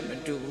ပွဲနဲ့မ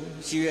တူဘူး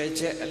ရည်ရွယ်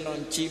ချက်အလွ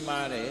န်ကြီး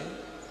မားတယ်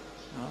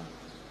နော်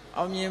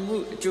အောင်မြင်မှု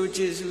အကျိုး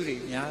ကျေးဇူးတွေ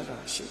များစွာ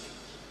ရှိတယ်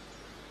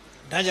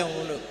ဒါကြောင့်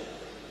မို့လို့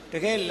တ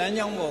ကယ်လမ်း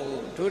ကြောင်းပေါ်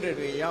ကိုတို့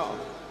တွေရောက်အော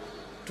င်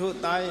တို့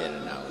သားရတ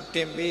နာကိုတ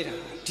င်ပေးတာ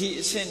ဒီ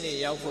အဆင့်တွေ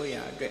ရောက်ဖို့ရ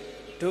အတွက်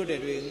တို့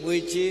တွေငွေ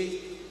ကြေး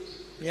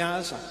များ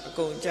စွာအ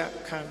ကုန်ကြ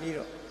ခံပြီး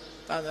တော့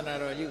သာသနာ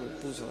တော်ကြီးကို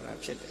ပူဇော်တာ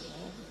ဖြစ်တယ်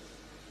ပေါ့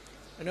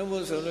အနုဘု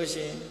ဆိုလို့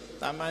ရှိရင်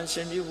တာမန်ရှ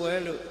င်ပြုပွဲ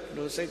လို့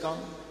လူစိတ်ကော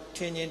င်းထ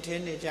င်နေ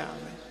ကြအော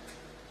င်မယ်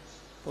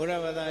ဘု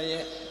ရားဘာသာ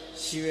ရဲ့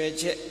ရည်ရွယ်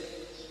ချက်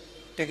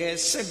တကယ်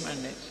စစ်မှန်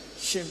တဲ့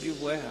ရှင်ပြု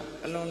ပွဲဟာ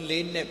အလွန်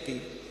လေးနက်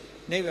ပြီး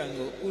နိဗ္ဗာန်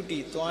ကိုဥတ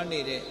ည်သွားနေ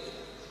တဲ့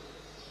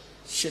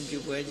ရှင်ပြု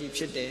ပွဲကြီး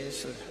ဖြစ်တယ်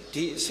ဆိုတာ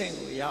ဒီအဆင့်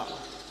ကိုရောက်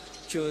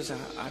ကြိုး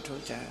စားအားထု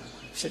တ်ကြရ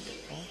မှာဖြစ်တယ်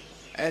ပေါ့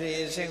အဲ့ဒီ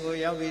အဆင့်ကို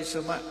ရောက်ပြီ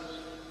ဆိုမှ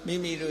မိ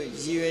မိတို့ရ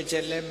ည်ရွယ်ချ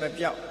က်လည်းမ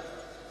ပြောက်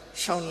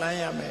ရှောင်လန်း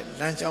ရမယ်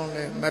လမ်းကြောင်းလ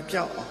ည်းမ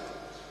ပြောက်အောင်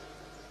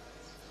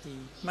ဒီ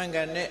မှန်က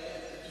န်တဲ့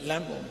လ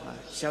မ်းပေါ်မှာ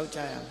ရောက်ကြ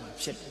ရမှာ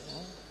ဖြစ်တယ်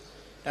ပေါ့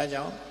ဒါ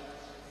ကြောင့်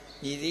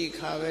ညီသည့်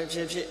ခါပဲဖြ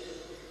စ်ဖြစ်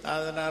သာ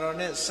သနာတော်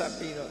နဲ့ဆက်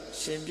ပြီးတော့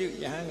ရှင်ပြု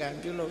ယဟန်ကံ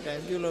ပြုလုပ်တို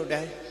င်း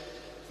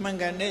မှန်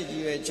ကန်တဲ့ရ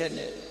ည်ရွယ်ချက်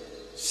နဲ့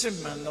စစ်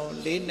မှန်သော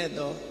လေးနက်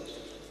သော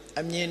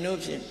အမြင်တို့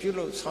ဖြင့်ပြု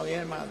လုပ်ဆောင်ရွ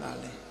က်မှသာ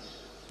လေ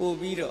ပို့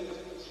ပြီးတော့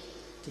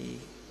ဒီ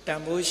တ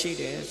န်ဖိုးရှိ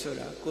တယ်ဆို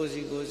တာကို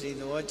စီ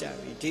သဘောကျ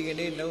ပြီဒီက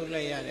နေ့လုံး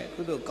လိုက်ရတဲ့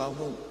ကုသိုလ်ကောင်း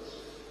မှု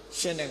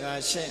ရှင်တကာ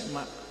ရှင်အမ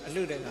အ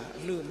လှတကာ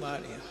အလှအမ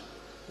တွေ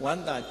ဝ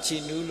မ်းသာချီ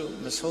နူးလို့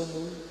မဆုံး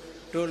ဘူး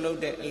တို့လုပ်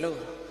တဲ့အလု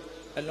ပ်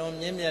အလွန်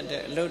မြင့်မြတ်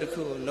တဲ့အလုပ်တစ်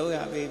ခုကိုလုပ်ရ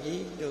ပြီ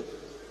တို့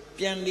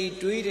ပြန်လီ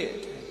တွေးတဲ့အ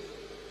တိုင်း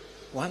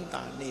ဝမ်း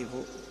သာနေ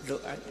ဖို့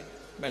လိုအပ်တယ်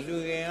မလူ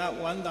ခင်က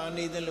ဝမ်းသာ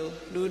နေသလို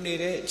လူနေ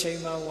တဲ့အချိန်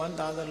မှာဝမ်း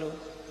သာသလို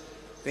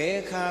ဘယ်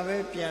အခါပဲ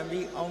ပြန်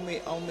ပြီးအောင်းမိ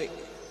တ်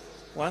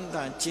ဝမ်း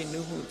သာချီ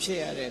နူးမှုဖြစ်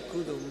ရတဲ့ကု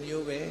သိုလ်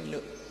မျိုးပဲ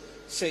လို့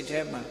စိတ်ထဲ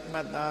မှာမှ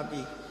တ်သား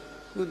ပြီး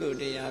ကုသိုလ်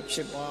တရားဖြ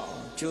စ်ပွားအော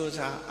င်ကြိုး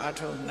စားအား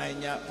ထုတ်နိုင်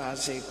ကြပါ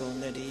စေကုန်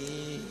သတ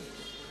ည်း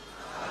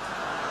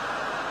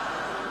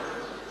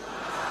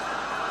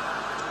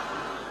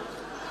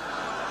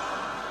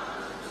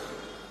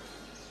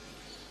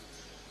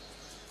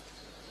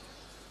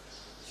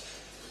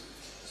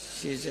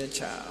ရှိစေ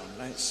ချအောင်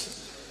လိုက်စီ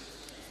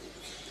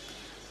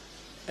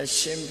အ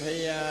ရှင်ဘု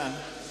ရား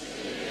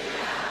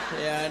ဘု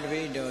ရားတပ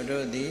ည့်တော်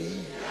တို့သည်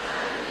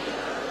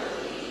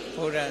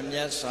ဘုရားမြ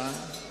တ်စွာ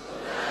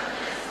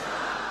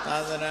သာ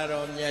သနာ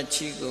တော်မြတ်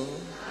ကြီးကို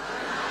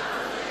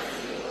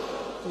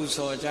ပူ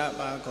ဇော်ကြ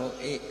ပါကုန်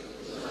၏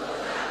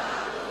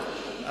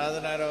သာသ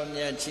နာတော်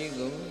မြတ်ကြီး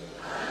ကို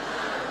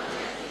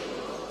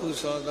ပူ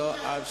ဇော်သော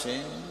အဖြ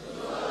စ်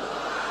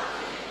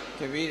တ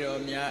ပည့်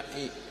တော်များ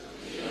၏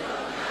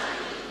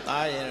သာ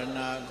ယရဏ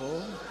ကို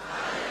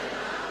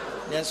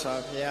မြတ်စွာ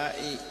ဘုရား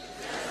၏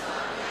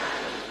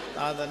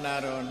သာသနာ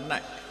တော်၌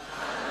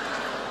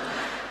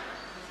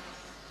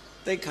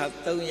သိက္ခာ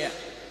၃ရပ်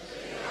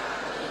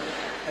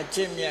အကျ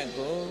င့်မြတ်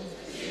ကို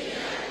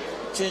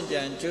ကျင့်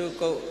ကြံကြိုး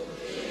ကုပ်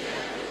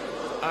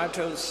အား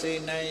ထုတ်စေ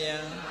နိုင်ရ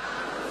န်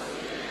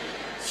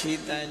ရှိ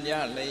တန်ကြ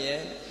လျ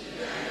က်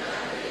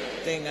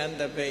သင်္ကန်း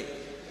တပိတ်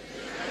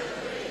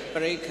ပ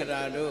ရိက္ခ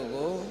ရာတို့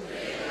ကို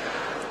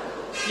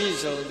ပြည့်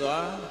စုံစွာ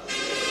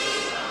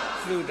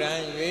လှူဒ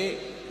န်း၍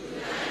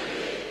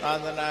သာ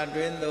သနာ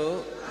တွင်သို့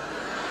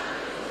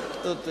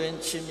သွတ်သွင်း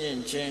ချီးမြှ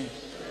င့်ခြင်း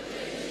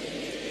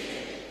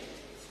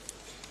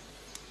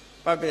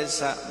ပပ္ပစ္စ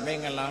မ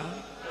င်္ဂလာ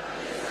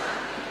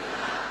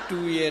တူ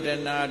ရတ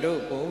နာ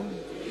တို့ကို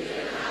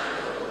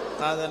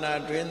သာသနာ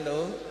တွင်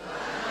သို့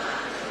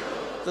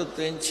သွတ်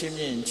သွင်းချီး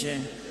မြှင့်ခြ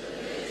င်း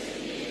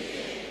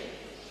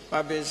ပ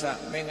ပ္ပစ္စ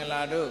မင်္ဂ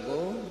လာတို့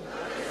ကို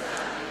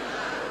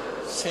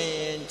ဆင်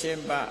ရင်ကျ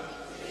င့်ပ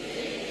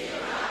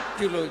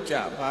ပြုလုပ်ကြ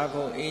ပါ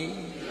ကုန်၏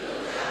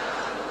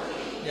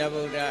မြတ်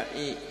ဗုဒ္ဓ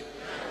၏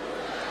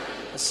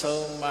အ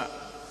ဆုံးအမ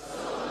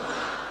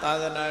သာ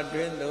သနာတွ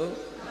င်သို့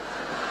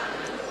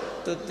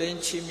သွတ်သွင်း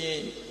ချီးမြှ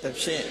င့်သ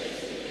ဖြင့်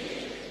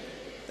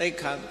သိက္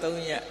ခာ၃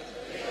ရပ်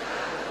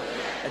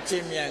အကျ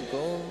င့်မြတ်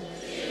ကို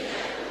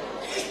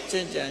ကျ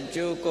င့်ကြံ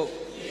ကြိုးကုပ်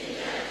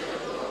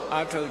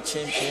အားထုတ်ခြ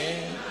င်းဖြင့်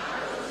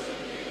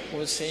ဝ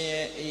ဆင်း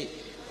ရဲ၏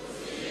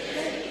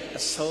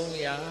အဆုံး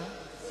ရာ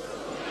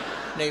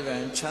နိဗ္ဗာ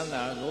န်ချမ်း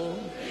သာကို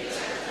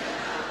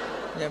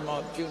မျက်မှော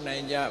က်ပြုနို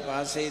င်ကြပါ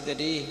စေတ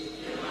ည်း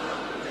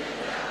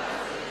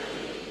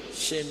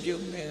ရှင်ပြု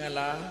မင်္ဂ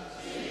လာ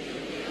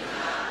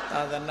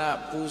သာသနာ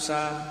ပူ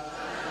ဇာ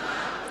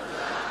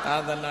သာ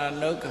သနာ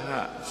နုက္ခ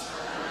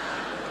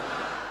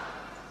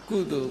ကု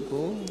သိုလ်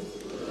ကို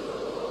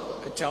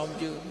အကြောင်း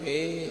ပြု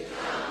၍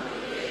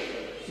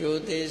ရို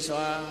သေ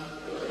စွာ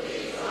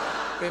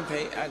ပင်ဖိ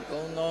တ်အပ်ကု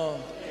န်သော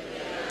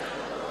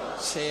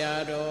ဆရာ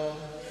တော်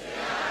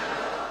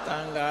သံ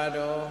ဃာ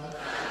တော်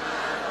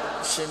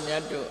ရှင်မြ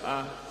တ်တို့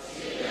အား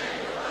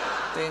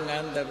သင်္က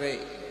န်းတပိ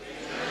တ်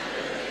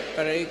ပ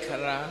ရိက္ခ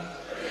ရာ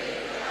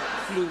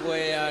လူဝေ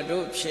ရာ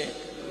တို့ဖြင့်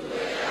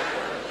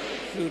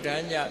လူဒ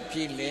န်းကြပြ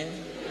ည်လင်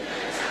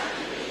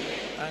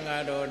သံဃာ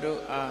တော်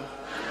တို့အား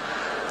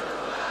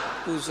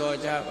ပူဇော်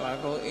ကြပါ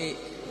ကုန်၏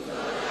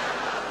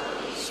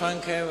ဆွ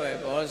မ်းခဲဝဲ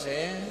ဘောဇ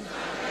ဉ်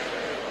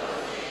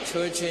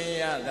ချိုးချင်း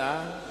ရတာ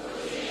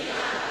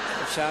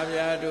အရှား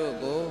ပြားတို့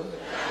ကို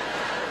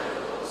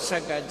ဆ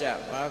က်ကကြ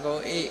ပါကု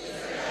န်၏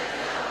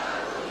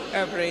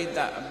အပရိသ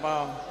တ်အပေါ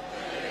င်း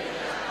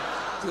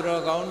သူ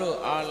တော်ကောင်းတို့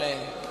အားလ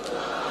ည်း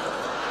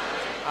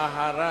အာ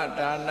ဟာရ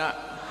ဒါန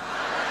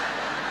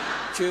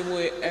ကျွေး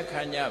မွေးအခ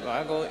မ်းကြပါ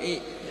ကုန်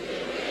၏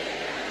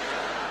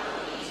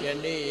ယ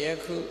နေ့ယ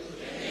ခု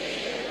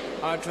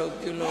အားထုတ်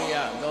ပြုလို့ရ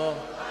သော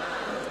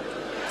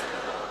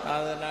သာ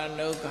သနာ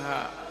နုက္ခ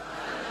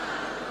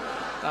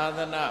သာသ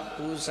နာ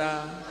ပူဇာ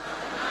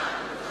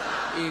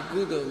ဤကု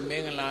သိုလ်မ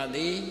င်္ဂလာသ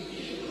ည်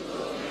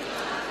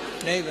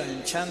နိဗ္ဗာန်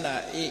ချမ်းသာ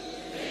၏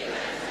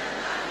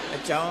အ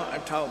ကြောင်းအ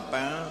ထောက်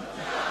ပံ့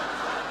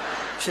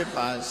ဖြစ်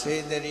ပါစေ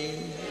တ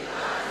ည်း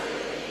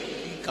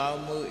ကော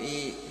င်းမှု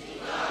၏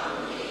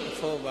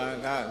ဖို့ဘာ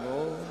က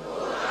ကို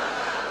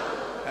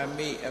အ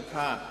မိအဖ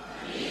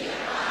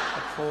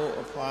အဖိုး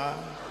အဖွာ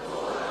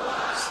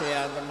ဆ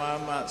ရာသမား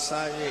မှစ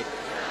၍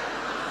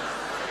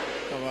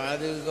ကဘာ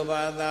သူက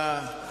ဘာသာ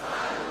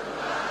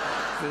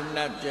လူန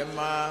တ်မြမ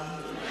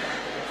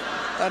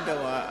တတ္တ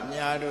ဝါအ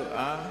များတို့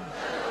အား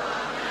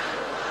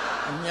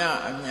အမြ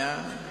အမြ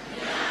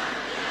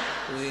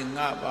ဝေ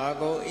ငှပါ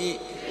ကုန်၏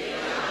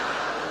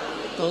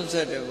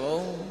32ဘုံ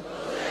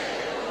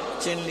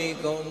ကျင်လီ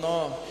ကုန်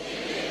သော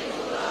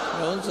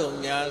လုံးစုံ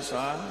များ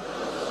စွာ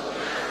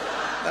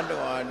တတ္တ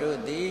ဝါတို့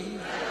သည်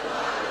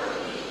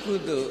ကု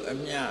သိုလ်အ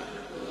မြ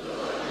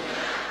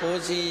ကို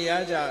ယ်စီရ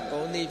ကြကု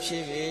န်သည်ဖြ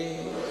စ်၍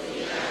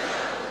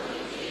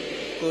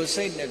ကိုယ်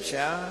စိတ်နှ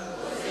ဖျား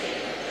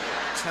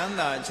ချမ်း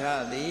သာကြ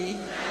သည်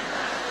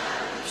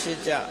ဖြစ်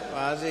ကြ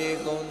ပါစေ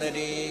ကုန်သတ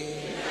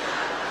ည်း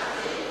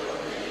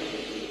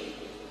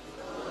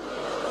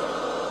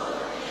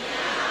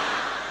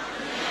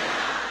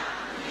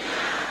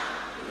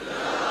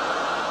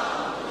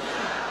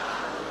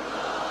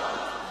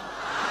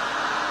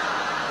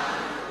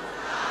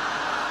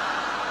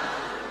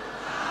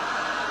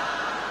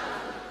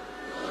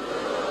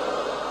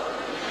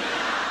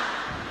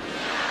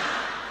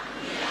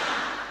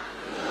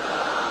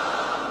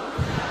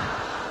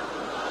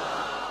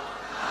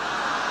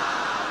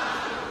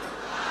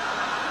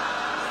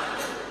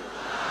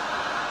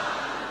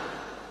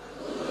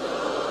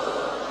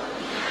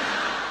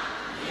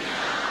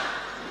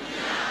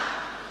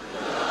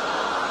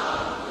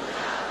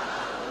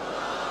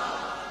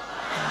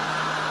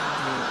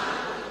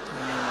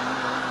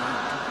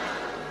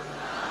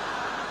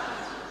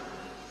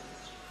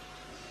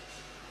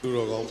သူ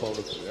တော်ကောင်းပေါင်း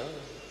တို့ခင်ဗျာ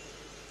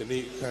ဒီ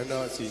နေ့ခန္ဓာ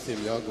အစီအစဉ်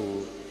များကို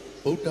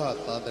ဗုဒ္ဓ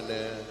သာသ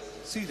နာ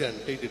စိရန်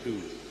တိတ်တု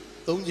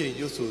၃ချိန်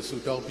ရွတ်ဆိုဆု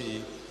တောင်းပြီး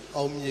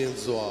အောင်မြင်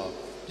စွာ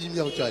ပြီး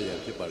မြောက်ကြရန်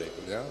ဖြစ်ပါတယ်ခ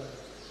င်ဗျာ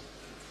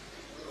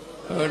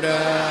ဘု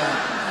ရား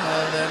သာ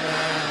သ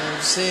နာ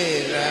စိ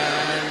ရ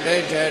န်တိ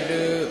တ်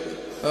တု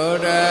ဘု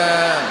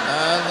ရား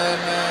သာသ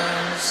နာ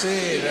စိ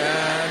ရ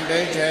န်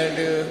တိတ်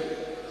တု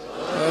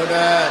ဘု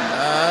ရား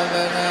သာသ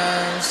နာ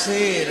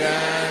စိရ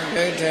န်